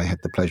Glennie, who I had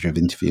the pleasure of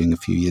interviewing a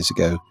few years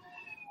ago,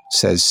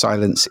 says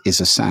silence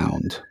is a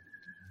sound.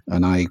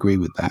 And I agree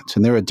with that.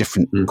 And there are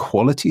different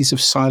qualities of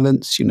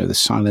silence, the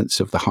silence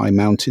of the high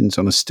mountains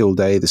on a still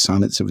day, the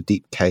silence of a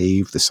deep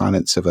cave, the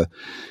silence of a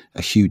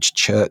huge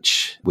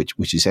church,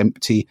 which is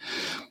empty.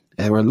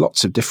 There are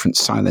lots of different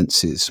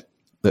silences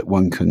that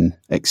one can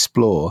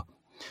explore.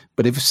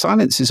 But if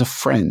silence is a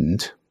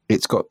friend,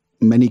 it's got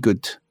many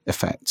good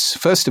effects.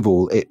 First of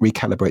all, it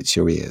recalibrates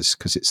your ears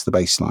because it's the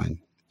baseline.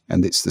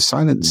 And it's the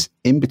silence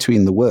in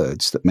between the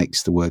words that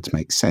makes the words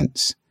make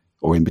sense,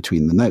 or in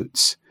between the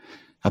notes.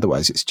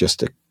 Otherwise, it's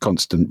just a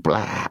constant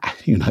blah,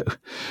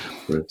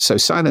 Right. So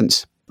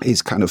silence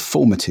is kind of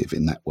formative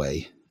in that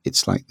way.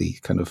 It's like the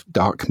kind of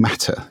dark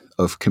matter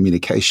of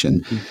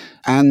communication. Mm-hmm.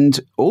 And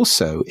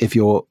also, if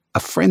you're a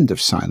friend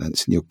of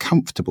silence and you're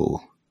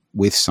comfortable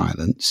with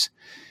silence,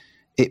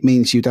 it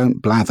means you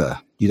don't blather.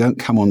 You don't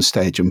come on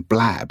stage and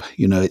blab.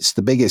 It's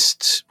the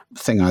biggest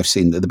thing I've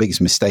seen, the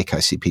biggest mistake I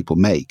see people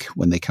make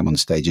when they come on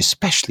stage,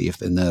 especially if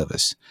they're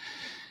nervous,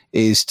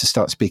 is to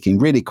start speaking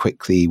really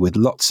quickly with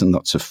lots and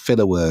lots of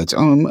filler words,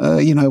 and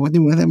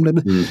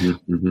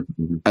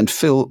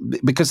fill,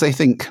 because they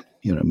think,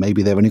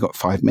 maybe they've only got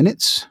 5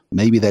 minutes.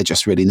 Maybe they're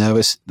just really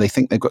nervous. They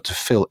think they've got to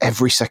fill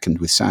every second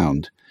with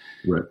sound.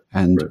 Right.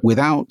 And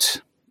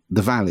without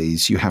the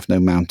valleys, you have no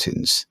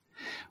mountains.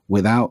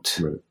 Without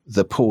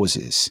the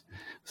pauses,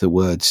 the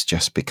words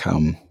just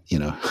become,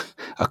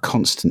 a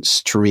constant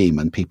stream,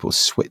 and people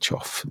switch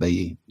off.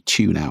 They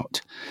tune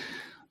out.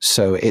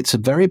 So it's a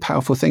very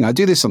powerful thing. I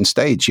do this on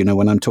stage,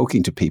 when I'm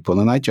talking to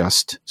people, and I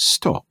just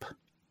stop.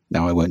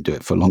 Now, I won't do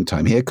it for a long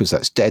time here because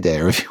that's dead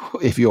air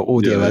if you're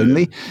audio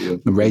only. Yeah.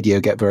 Radio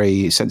get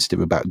very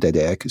sensitive about dead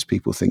air because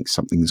people think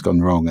something's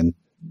gone wrong and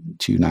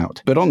tune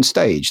out. But on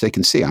stage, they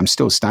can see I'm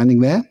still standing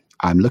there.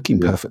 I'm looking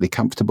perfectly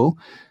comfortable.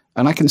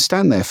 And I can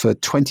stand there for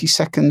 20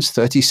 seconds,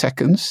 30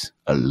 seconds,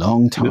 a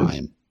long time.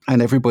 Yeah.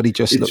 And everybody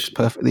just looks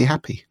perfectly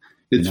happy.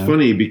 It's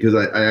funny because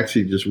I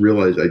actually just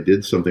realized I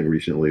did something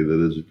recently that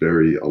is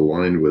very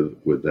aligned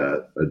with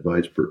that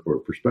advice or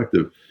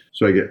perspective.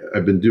 So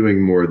I've been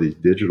doing more of these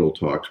digital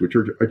talks, which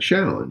are a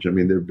challenge. I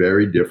mean, they're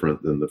very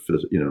different than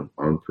the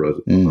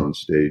on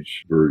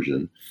stage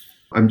version.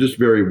 I'm just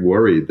very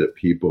worried that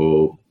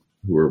people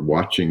who are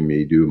watching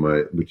me do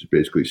which is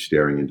basically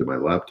staring into my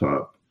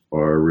laptop,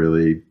 are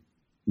really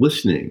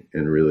listening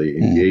and really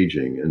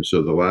engaging. And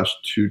so the last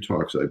 2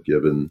 talks I've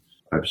given,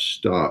 I've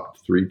stopped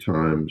 3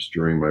 times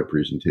during my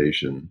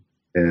presentation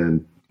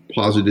and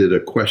posited a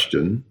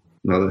question,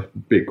 not a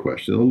big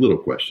question, a little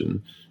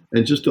question,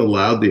 and just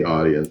allowed the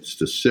audience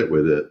to sit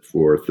with it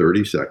for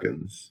 30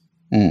 seconds.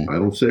 I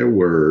don't say a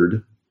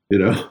word,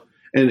 and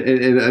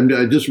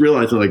I just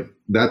realized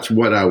that's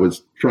what I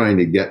was trying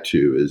to get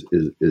to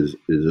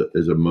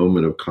is a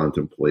moment of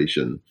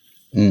contemplation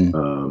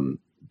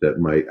that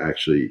might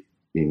actually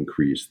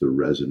increase the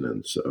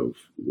resonance of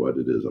what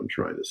it is I'm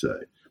trying to say.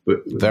 But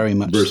very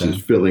much versus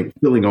so.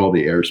 filling all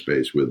the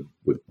airspace with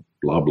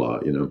blah blah,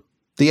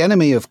 The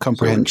enemy of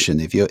comprehension,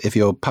 if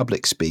you're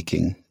public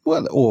speaking,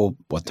 well, or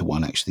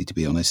one-to-one actually, to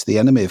be honest, the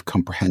enemy of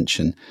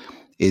comprehension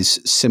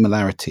is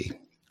similarity.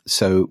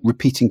 So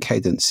repeating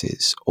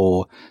cadences,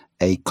 or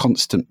a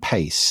constant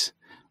pace,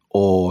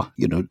 or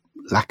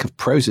lack of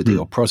prosody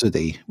or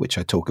prosody, which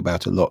I talk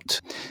about a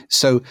lot.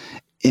 So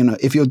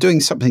if you're doing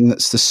something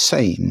that's the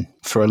same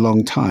for a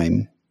long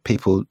time,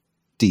 people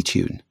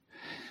detune.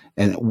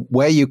 And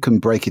where you can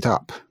break it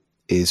up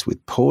is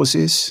with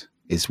pauses,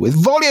 is with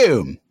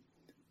volume,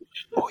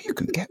 or you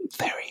can get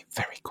very,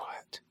 very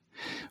quiet.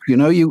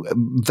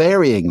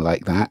 Varying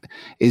like that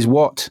is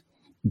what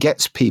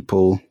gets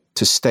people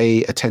to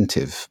stay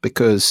attentive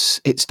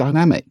because it's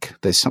dynamic.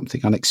 There's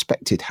something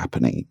unexpected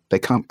happening. They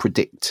can't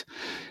predict.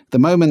 The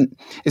moment,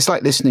 it's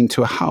like listening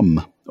to a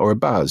hum or a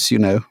buzz,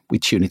 we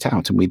tune it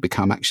out and we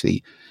become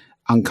actually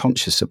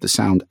unconscious of the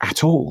sound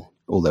at all,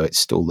 although it's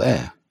still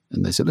there.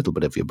 And there's a little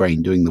bit of your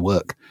brain doing the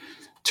work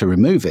to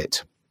remove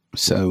it.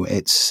 So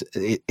it's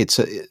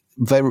a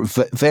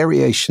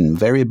variation,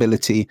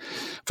 variability,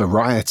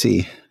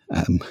 variety.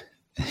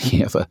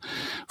 Whoever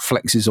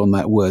flexes on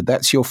that word,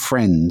 that's your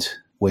friend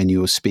when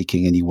you're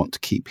speaking and you want to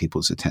keep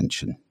people's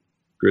attention.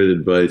 Great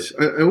advice.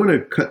 I want to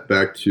cut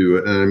back to,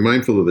 and I'm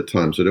mindful of the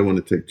time, so I don't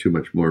want to take too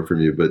much more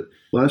from you. But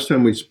last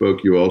time we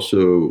spoke, you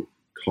also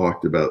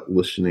talked about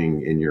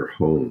listening in your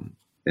home,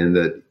 and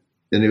it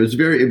was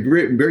very,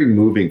 very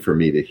moving for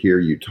me to hear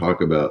you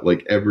talk about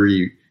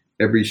every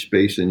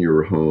space in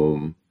your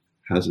home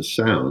has a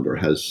sound or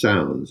has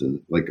sounds,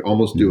 and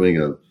almost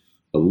doing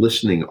a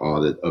listening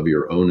audit of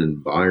your own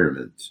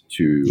environment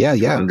to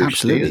understand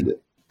absolutely.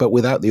 It. But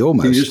without the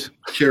almost. Can you just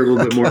share a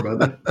little bit more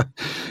about that?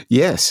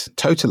 Yes,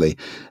 totally.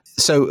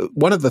 So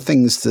one of the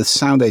things the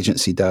sound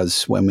agency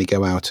does when we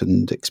go out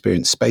and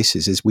experience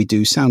spaces is we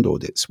do sound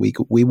audits. We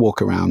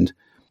walk around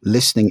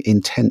listening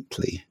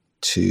intently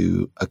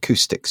to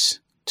acoustics,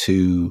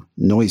 to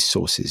noise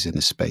sources in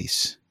a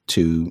space,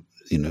 to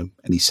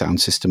any sound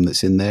system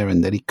that's in there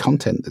and any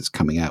content that's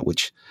coming out,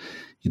 which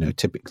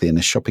typically in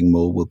a shopping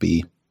mall will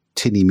be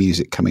tinny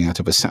music coming out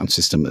of a sound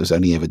system that was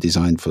only ever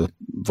designed for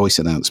voice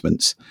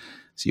announcements.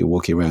 So you're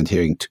walking around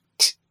hearing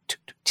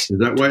Is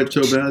that why it's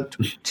so bad?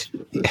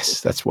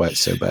 Yes, that's why it's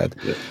so bad.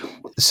 Yeah.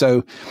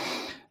 So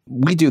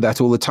we do that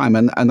all the time.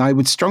 And I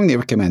would strongly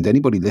recommend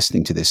anybody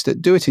listening to this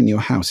that do it in your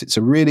house. It's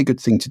a really good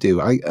thing to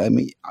do. I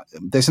mean,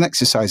 there's an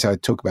exercise I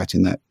talk about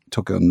in that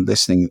talk on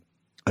listening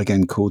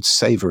again called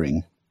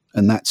savoring.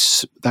 And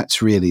that's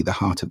really the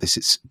heart of this.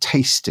 It's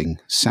tasting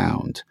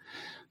sound.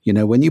 You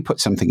know, when you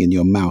put something in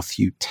your mouth,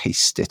 you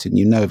taste it and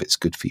you know if it's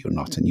good for you or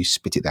not, and you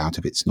spit it out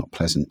if it's not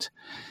pleasant.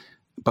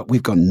 But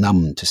we've gone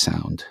numb to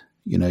sound.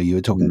 You know, you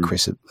were talking,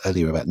 Chris,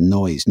 earlier about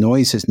noise.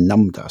 Noise has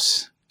numbed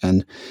us.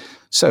 And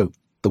so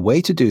the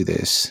way to do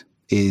this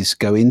is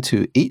go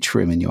into each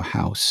room in your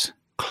house,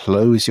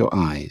 close your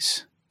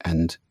eyes,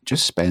 and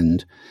just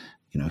spend,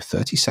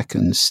 30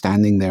 seconds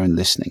standing there and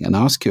listening, and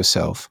ask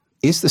yourself,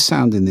 is the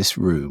sound in this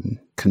room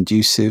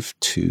conducive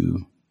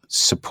to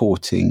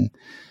supporting,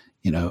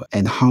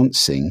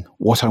 enhancing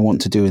what I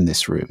want to do in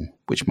this room,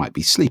 which might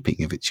be sleeping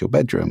if it's your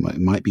bedroom, it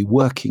might be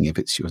working if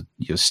it's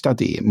your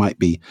study, it might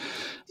be,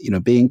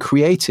 being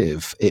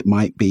creative, it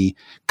might be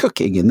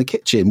cooking in the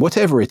kitchen,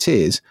 whatever it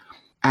is.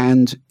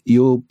 And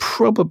you'll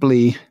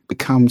probably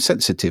become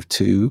sensitive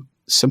to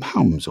some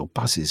hums or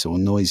buzzes or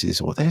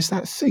noises, or there's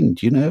that thing,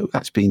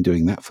 that's been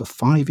doing that for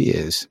 5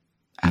 years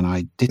and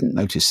I didn't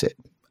notice it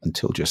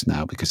until just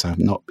now because I've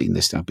not been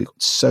listening. I've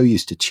got so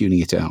used to tuning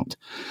it out.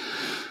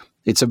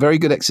 It's a very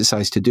good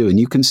exercise to do, and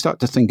you can start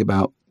to think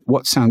about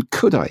what sound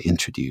could I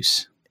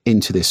introduce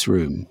into this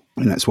room?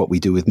 And that's what we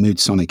do with Mood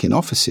Sonic in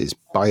offices.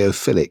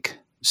 Biophilic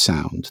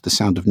sound, the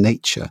sound of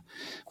nature,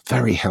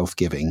 very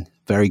health-giving,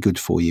 very good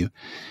for you.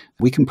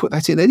 We can put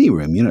that in any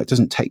room. It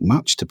doesn't take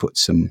much to put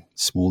some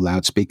small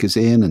loudspeakers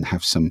in and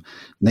have some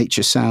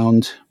nature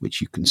sound, which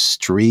you can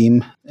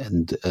stream,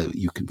 and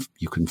you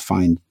can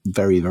find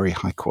very, very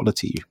high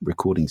quality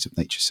recordings of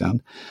nature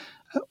sound,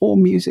 or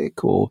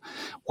music, or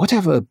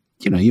whatever.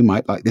 You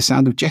might like the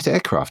sound of jet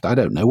aircraft. I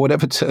don't know,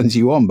 whatever turns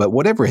you on, but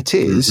whatever it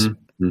is,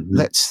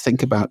 let's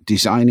think about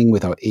designing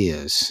with our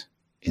ears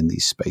in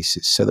these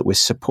spaces so that we're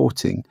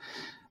supporting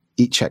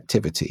each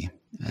activity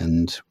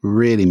and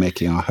really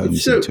making our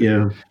homes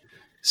into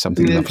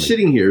something lovely. I'm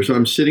sitting here, so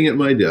I'm sitting at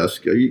my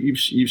desk.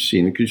 You've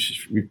seen it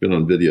because we've been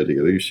on video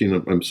together. You've seen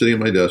I'm sitting at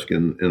my desk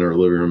in our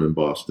living room in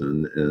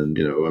Boston, and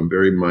I'm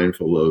very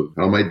mindful of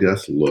how my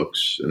desk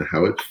looks and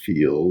how it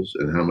feels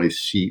and how my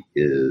seat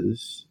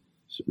is.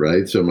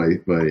 Right. So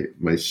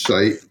my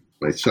sight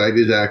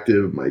is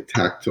active. My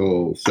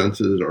tactile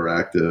senses are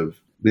active.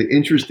 The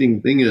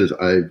interesting thing is,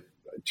 to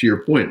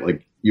your point,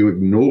 like you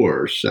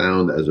ignore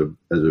sound as a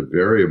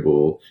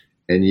variable,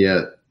 and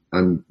yet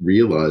I'm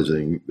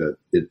realizing that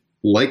it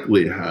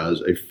likely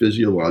has a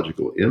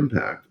physiological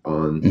impact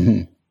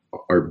on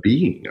our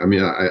being. I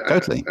mean,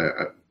 totally.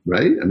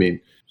 Right. I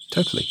mean,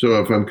 totally.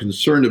 So if I'm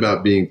concerned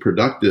about being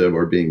productive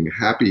or being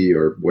happy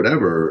or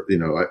whatever,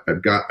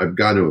 I've got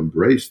to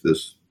embrace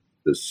this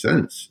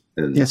sense.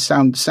 And yes,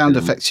 sound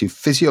affects you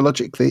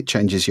physiologically. It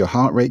changes your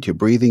heart rate, your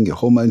breathing, your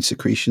hormone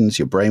secretions,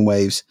 your brain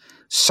waves.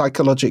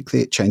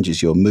 Psychologically, it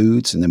changes your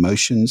moods and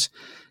emotions.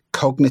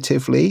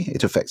 Cognitively,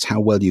 it affects how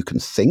well you can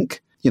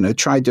think.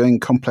 Try doing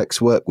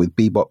complex work with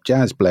bebop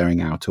jazz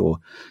blaring out, or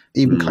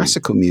even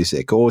classical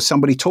music, or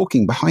somebody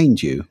talking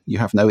behind you. You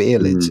have no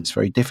earlids. It's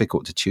very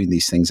difficult to tune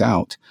these things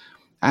out.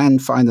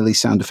 And finally,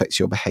 sound affects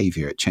your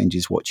behavior. It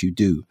changes what you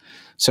do.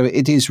 So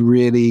it is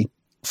really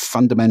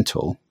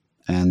fundamental.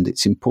 And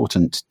it's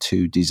important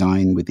to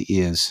design with the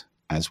ears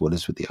as well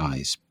as with the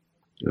eyes.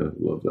 Yeah, I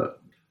love that.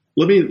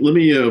 Let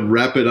me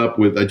wrap it up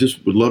with, I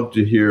just would love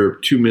to hear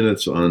 2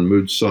 minutes on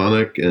Mood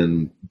Sonic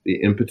and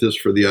the impetus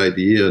for the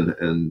idea,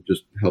 and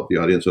just help the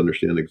audience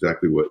understand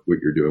exactly what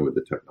you're doing with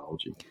the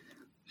technology.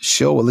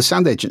 Sure. Well, the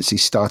sound agency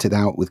started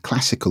out with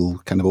classical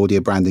kind of audio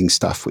branding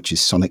stuff, which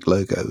is sonic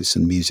logos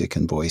and music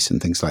and voice and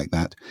things like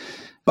that.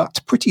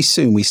 But pretty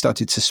soon we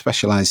started to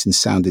specialize in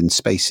sound in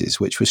spaces,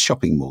 which was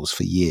shopping malls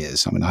for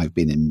years. I mean, I've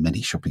been in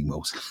many shopping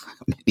malls,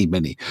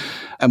 many.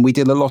 And we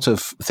did a lot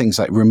of things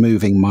like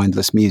removing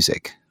mindless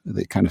music,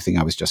 the kind of thing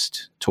I was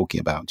just talking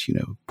about,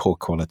 poor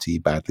quality,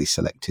 badly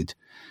selected,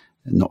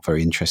 not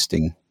very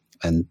interesting,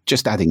 and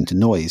just adding to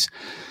noise.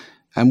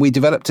 And we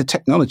developed a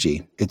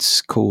technology.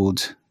 It's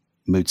called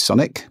Mood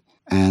Sonic,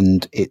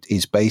 and it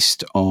is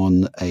based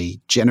on a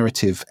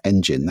generative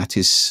engine. That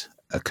is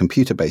a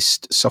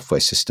computer-based software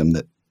system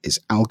that is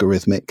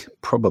algorithmic,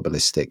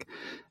 probabilistic.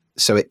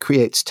 So it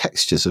creates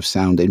textures of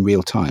sound in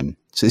real time.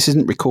 So this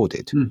isn't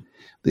recorded.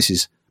 This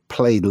is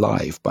played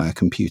live by a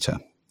computer,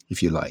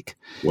 if you like.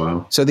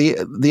 Wow. So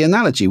the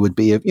analogy would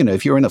be,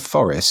 if you're in a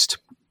forest,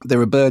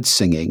 there are birds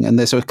singing and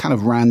there's a kind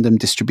of random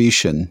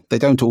distribution. They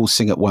don't all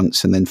sing at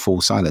once and then fall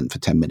silent for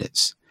 10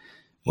 minutes.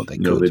 Well, they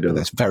could, but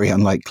that's very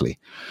unlikely.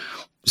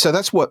 So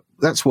that's what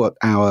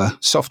our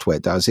software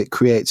does. It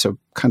creates a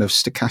kind of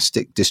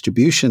stochastic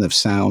distribution of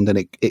sound, and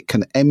it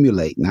can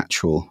emulate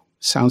natural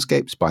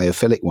soundscapes,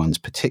 biophilic ones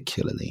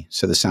particularly.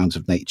 So the sounds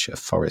of nature,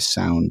 forest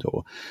sound,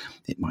 or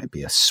it might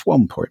be a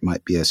swamp, or it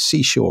might be a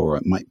seashore, or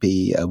it might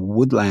be a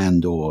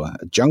woodland or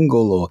a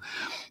jungle, or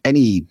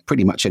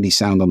pretty much any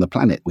sound on the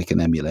planet we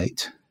can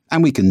emulate.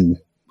 And we can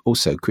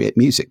also create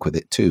music with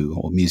it too,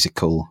 or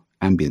musical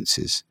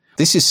ambiences.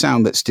 This is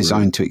sound that's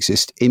designed to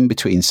exist in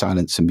between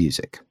silence and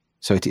music.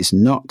 So it is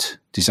not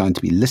designed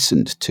to be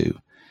listened to.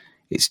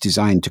 It's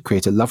designed to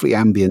create a lovely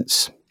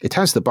ambience. It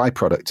has the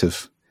byproduct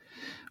of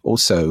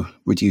also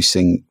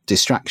reducing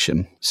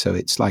distraction. So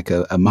it's like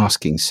a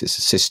masking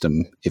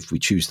system if we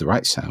choose the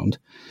right sound.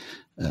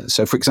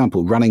 So, for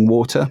example, running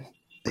water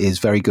is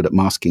very good at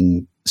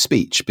masking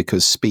speech,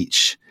 because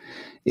speech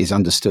is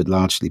understood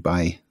largely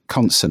by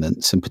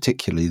consonants, and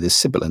particularly the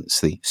sibilants,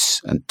 the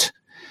s and t.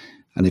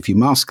 And if you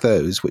mask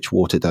those, which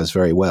water does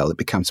very well, it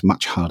becomes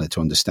much harder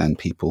to understand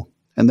people.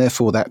 And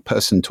therefore, that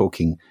person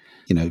talking,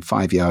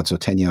 5 yards or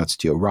 10 yards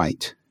to your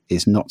right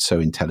is not so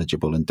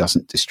intelligible and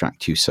doesn't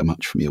distract you so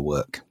much from your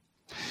work.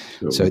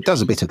 So it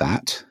does a bit of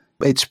that.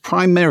 It's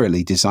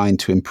primarily designed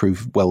to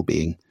improve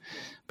well-being,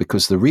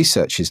 because the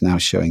research is now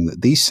showing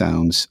that these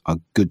sounds are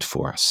good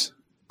for us.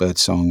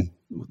 Birdsong,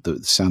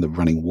 the sound of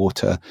running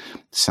water,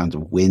 the sound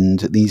of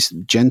wind, these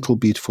gentle,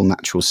 beautiful,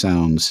 natural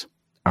sounds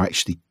are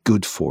actually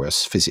good for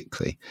us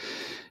physically.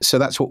 So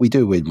that's what we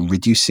do. We're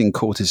reducing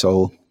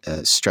cortisol,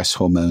 stress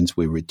hormones.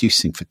 We're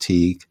reducing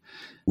fatigue.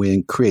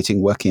 We're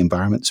creating working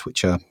environments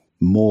which are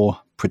more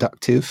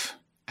productive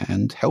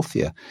and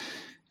healthier.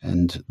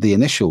 And the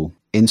initial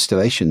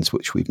installations,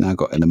 which we've now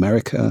got in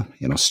America,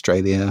 in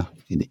Australia,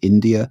 in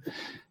India,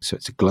 so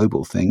it's a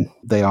global thing,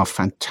 they are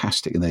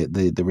fantastic.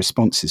 The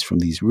responses from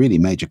these really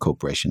major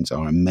corporations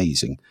are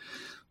amazing.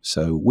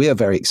 So we are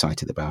very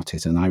excited about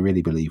it, and I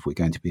really believe we're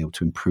going to be able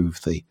to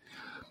improve the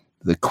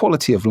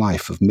quality of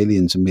life of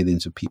millions and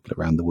millions of people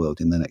around the world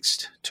in the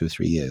next 2 or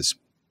 3 years.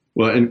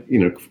 Well,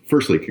 and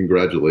firstly,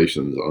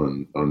 congratulations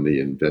on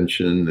the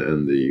invention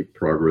and the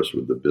progress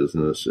with the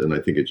business. And I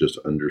think it just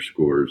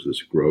underscores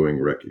this growing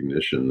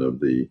recognition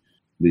of the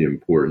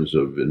importance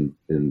of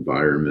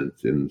environment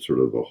in sort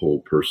of a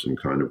whole person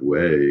kind of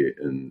way,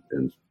 and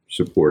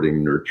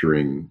supporting,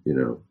 nurturing,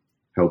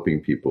 helping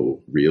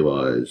people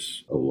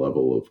realize a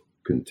level of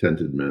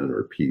contentment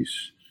or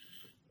peace,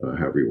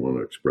 however you want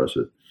to express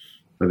it.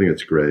 I think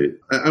it's great.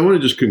 I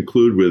want to just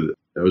conclude with,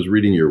 I was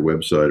reading your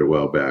website a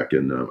while back,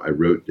 and I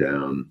wrote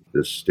down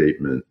this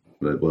statement,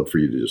 and I'd love for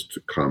you to just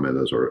comment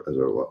as our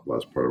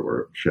last part of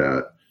our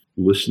chat.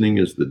 Listening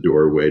is the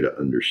doorway to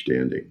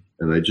understanding.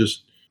 And I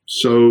just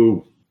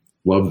so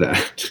love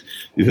that.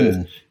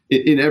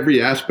 In every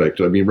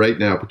aspect. I mean, right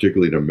now,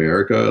 particularly in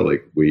America,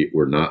 like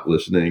we're not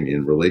listening.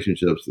 In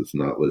relationships, it's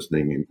not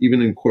listening. And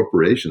even in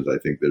corporations, I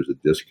think there's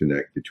a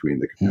disconnect between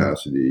the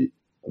capacity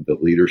of the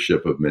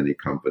leadership of many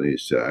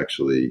companies to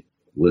actually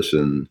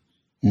listen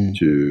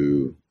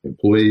to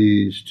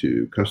employees,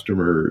 to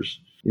customers.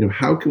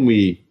 How can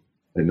we,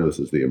 I know this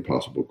is the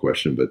impossible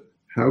question, but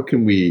how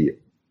can we,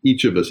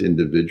 each of us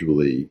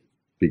individually,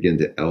 begin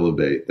to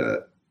elevate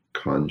that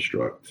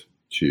construct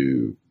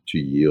to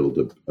yield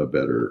a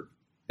better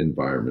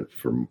environment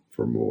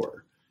for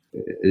more?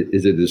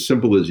 Is it as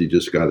simple as you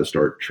just got to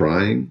start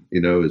trying?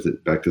 Is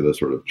it back to the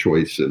sort of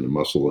choice and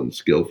muscle and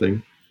skill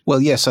thing?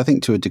 Well, yes, I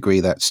think to a degree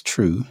that's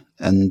true.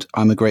 And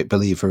I'm a great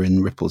believer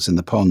in ripples in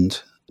the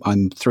pond.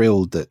 I'm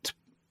thrilled that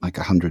like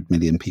 100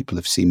 million people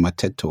have seen my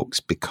TED Talks,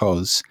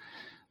 because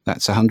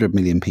that's 100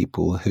 million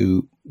people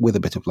who, with a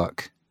bit of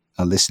luck,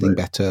 are listening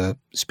better,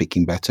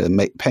 speaking better,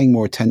 paying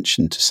more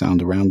attention to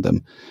sound around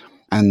them.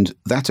 And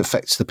that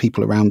affects the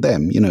people around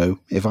them.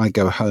 If I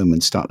go home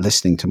and start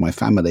listening to my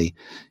family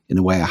in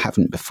a way I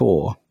haven't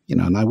before,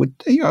 and I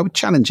would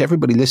challenge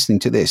everybody listening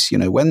to this,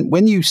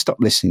 when you stop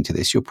listening to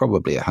this, you're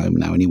probably at home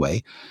now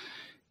anyway,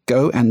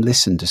 go and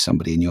listen to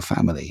somebody in your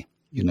family.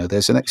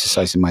 There's an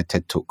exercise in my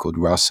TED Talk called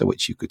RASA,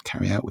 which you could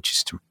carry out, which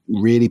is to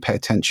really pay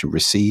attention,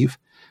 receive,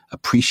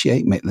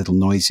 appreciate, make little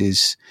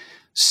noises,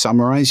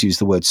 summarize, use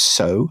the word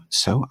so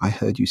I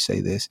heard you say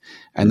this,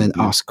 and then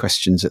ask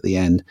questions at the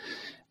end.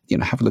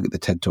 Have a look at the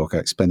TED Talk. I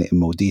explain it in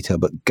more detail,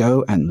 but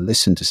go and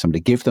listen to somebody.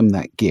 Give them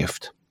that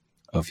gift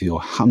of your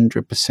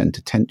 100%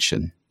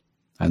 attention.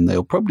 And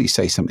they'll probably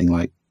say something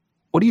like,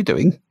 "What are you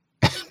doing?"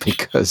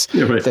 Because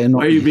they're not,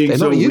 why are you being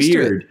so used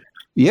weird? To it.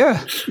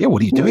 Yeah.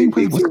 What are you doing?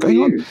 What's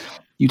going on?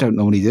 You don't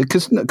normally do,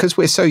 because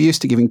we're so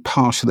used to giving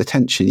partial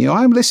attention.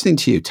 I'm listening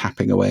to you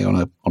tapping away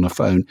on a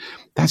phone.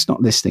 That's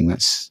not listening.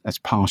 That's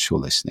partial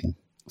listening.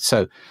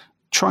 So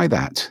try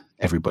that,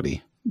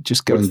 everybody.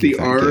 Just go and give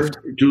that gift.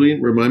 Julian,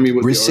 remind me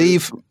what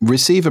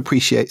receive,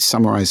 appreciate,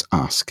 summarize,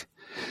 ask.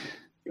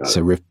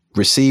 So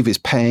receive is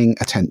paying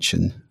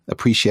attention.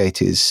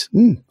 Appreciate is,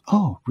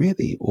 oh,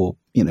 really? Or,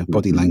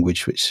 body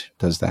language, which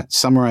does that.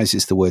 Summarize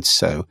is the word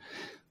so.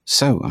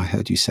 So I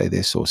heard you say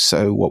this, or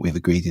so what we've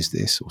agreed is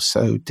this, or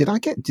so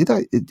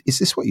is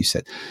this what you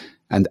said?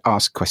 And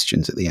ask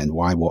questions at the end.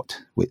 Why, what,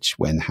 which,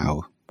 when,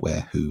 how,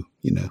 where, who,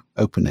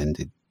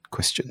 open-ended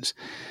questions.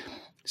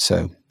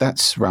 So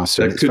that's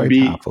RASA. It's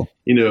very powerful.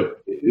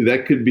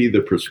 That could be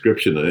the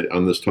prescription.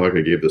 On this talk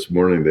I gave this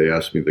morning, they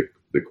asked me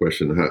the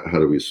question, how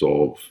do we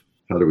solve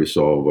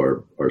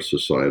our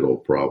societal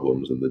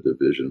problems and the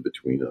division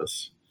between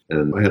us?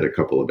 And I had a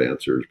couple of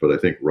answers, but I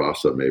think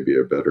RASA may be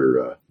a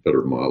better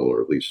model,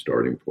 or at least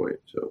starting point.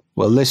 So,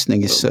 well,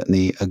 listening is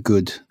certainly a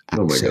good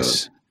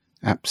access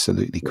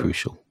Absolutely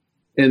crucial.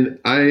 And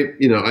I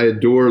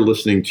adore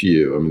listening to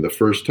you. I mean, the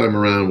first time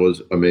around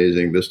was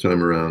amazing. This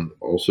time around,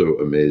 also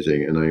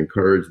amazing. And I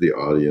encourage the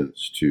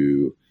audience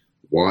to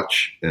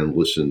watch and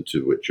listen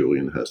to what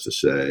Julian has to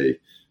say.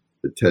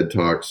 The TED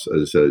Talks,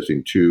 as I said, I've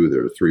seen 2.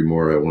 There are 3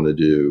 more I want to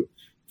do,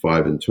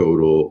 5 in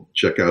total.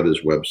 Check out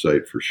his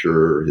website for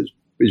sure.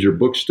 Is your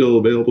book still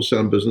available?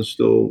 Sound Business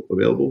still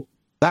available?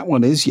 That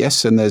one is,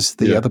 yes. And there's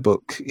the other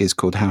book is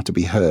called How to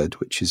Be Heard,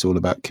 which is all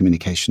about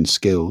communication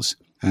skills.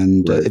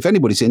 And if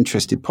anybody's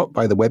interested, pop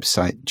by the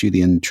website,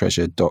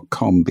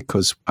 juliantreasure.com,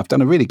 because I've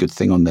done a really good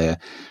thing on there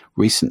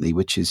recently,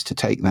 which is to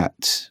take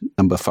that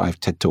number 5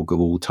 TED Talk of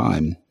all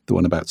time, the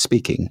one about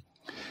speaking,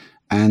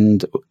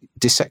 and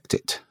dissect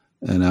it.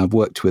 And I've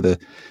worked with a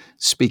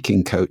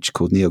speaking coach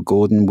called Neil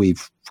Gordon.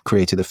 We've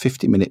created a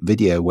 50-minute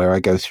video where I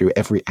go through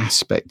every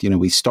aspect.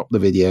 We stop the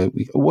video.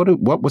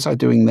 What was I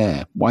doing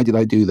there? Why did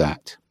I do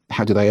that?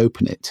 How did I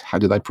open it? How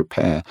did I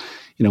prepare?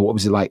 What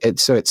was it like?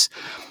 It's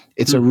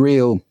a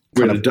real...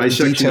 a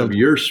dissection of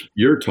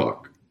your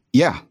talk.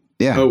 Yeah.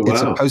 Oh,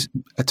 wow. It's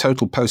a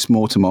total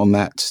post-mortem on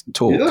that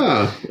talk.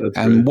 Yeah, that's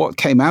and great. What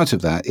came out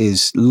of that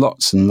is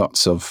lots and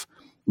lots of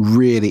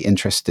really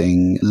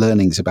interesting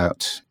learnings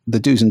about the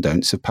do's and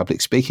don'ts of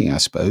public speaking, I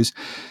suppose.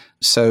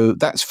 So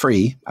that's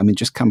free. I mean,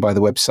 just come by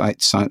the website,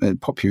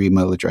 pop your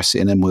email address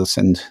in, and we'll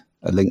send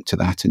a link to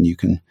that, and you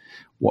can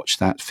watch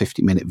that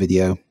 50-minute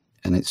video.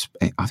 And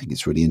I think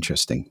it's really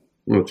interesting.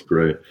 That's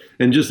great.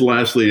 And just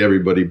lastly,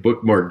 everybody,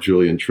 bookmark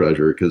Julian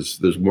Treasure, because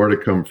there's more to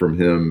come from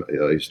him.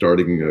 He's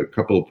starting a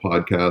couple of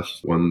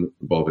podcasts, one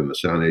involving the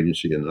sound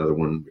agency and another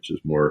one which is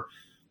more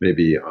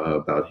maybe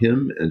about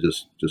him, and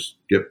just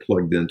get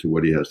plugged into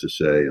what he has to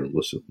say and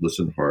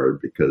listen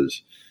hard,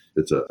 because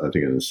it's I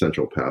think an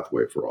essential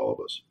pathway for all of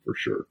us, for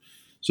sure.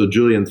 So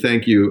Julian,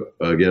 thank you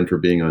again for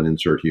being on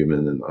Insert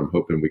Human, and I'm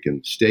hoping we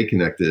can stay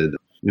connected.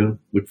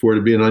 Look forward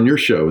to being on your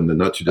show in the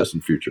not too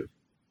distant future.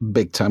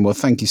 Big time. Well,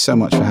 thank you so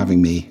much for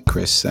having me,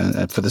 Chris.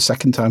 For the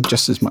second time,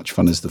 just as much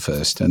fun as the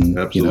first. And,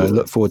 Absolutely. I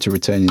look forward to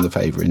returning the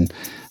favor and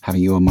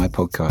having you on my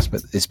podcast.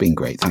 But it's been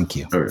great. Thank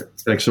you. All right.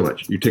 Thanks so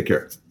much. You take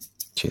care.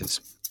 Cheers.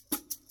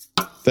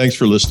 Thanks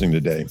for listening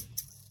today.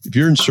 If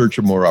you're in search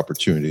of more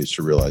opportunities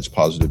to realize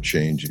positive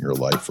change in your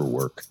life or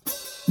work,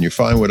 and you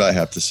find what I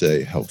have to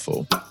say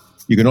helpful,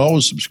 you can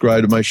always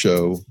subscribe to my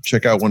show,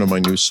 check out one of my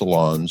new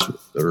salons.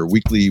 There are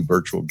weekly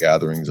virtual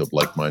gatherings of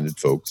like-minded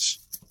folks.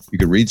 You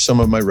can read some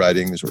of my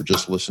writings or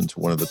just listen to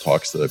one of the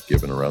talks that I've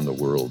given around the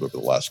world over the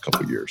last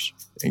couple of years.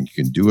 And you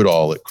can do it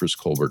all at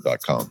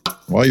chriscolbert.com.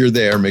 While you're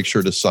there, make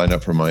sure to sign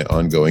up for my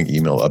ongoing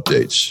email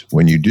updates.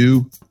 When you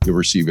do, you'll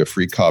receive a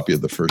free copy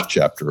of the first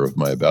chapter of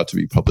my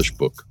about-to-be-published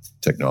book,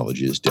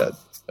 Technology is Dead.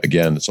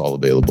 Again, it's all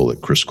available at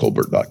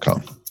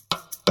chriscolbert.com.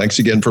 Thanks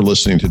again for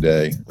listening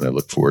today, and I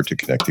look forward to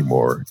connecting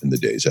more in the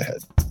days ahead.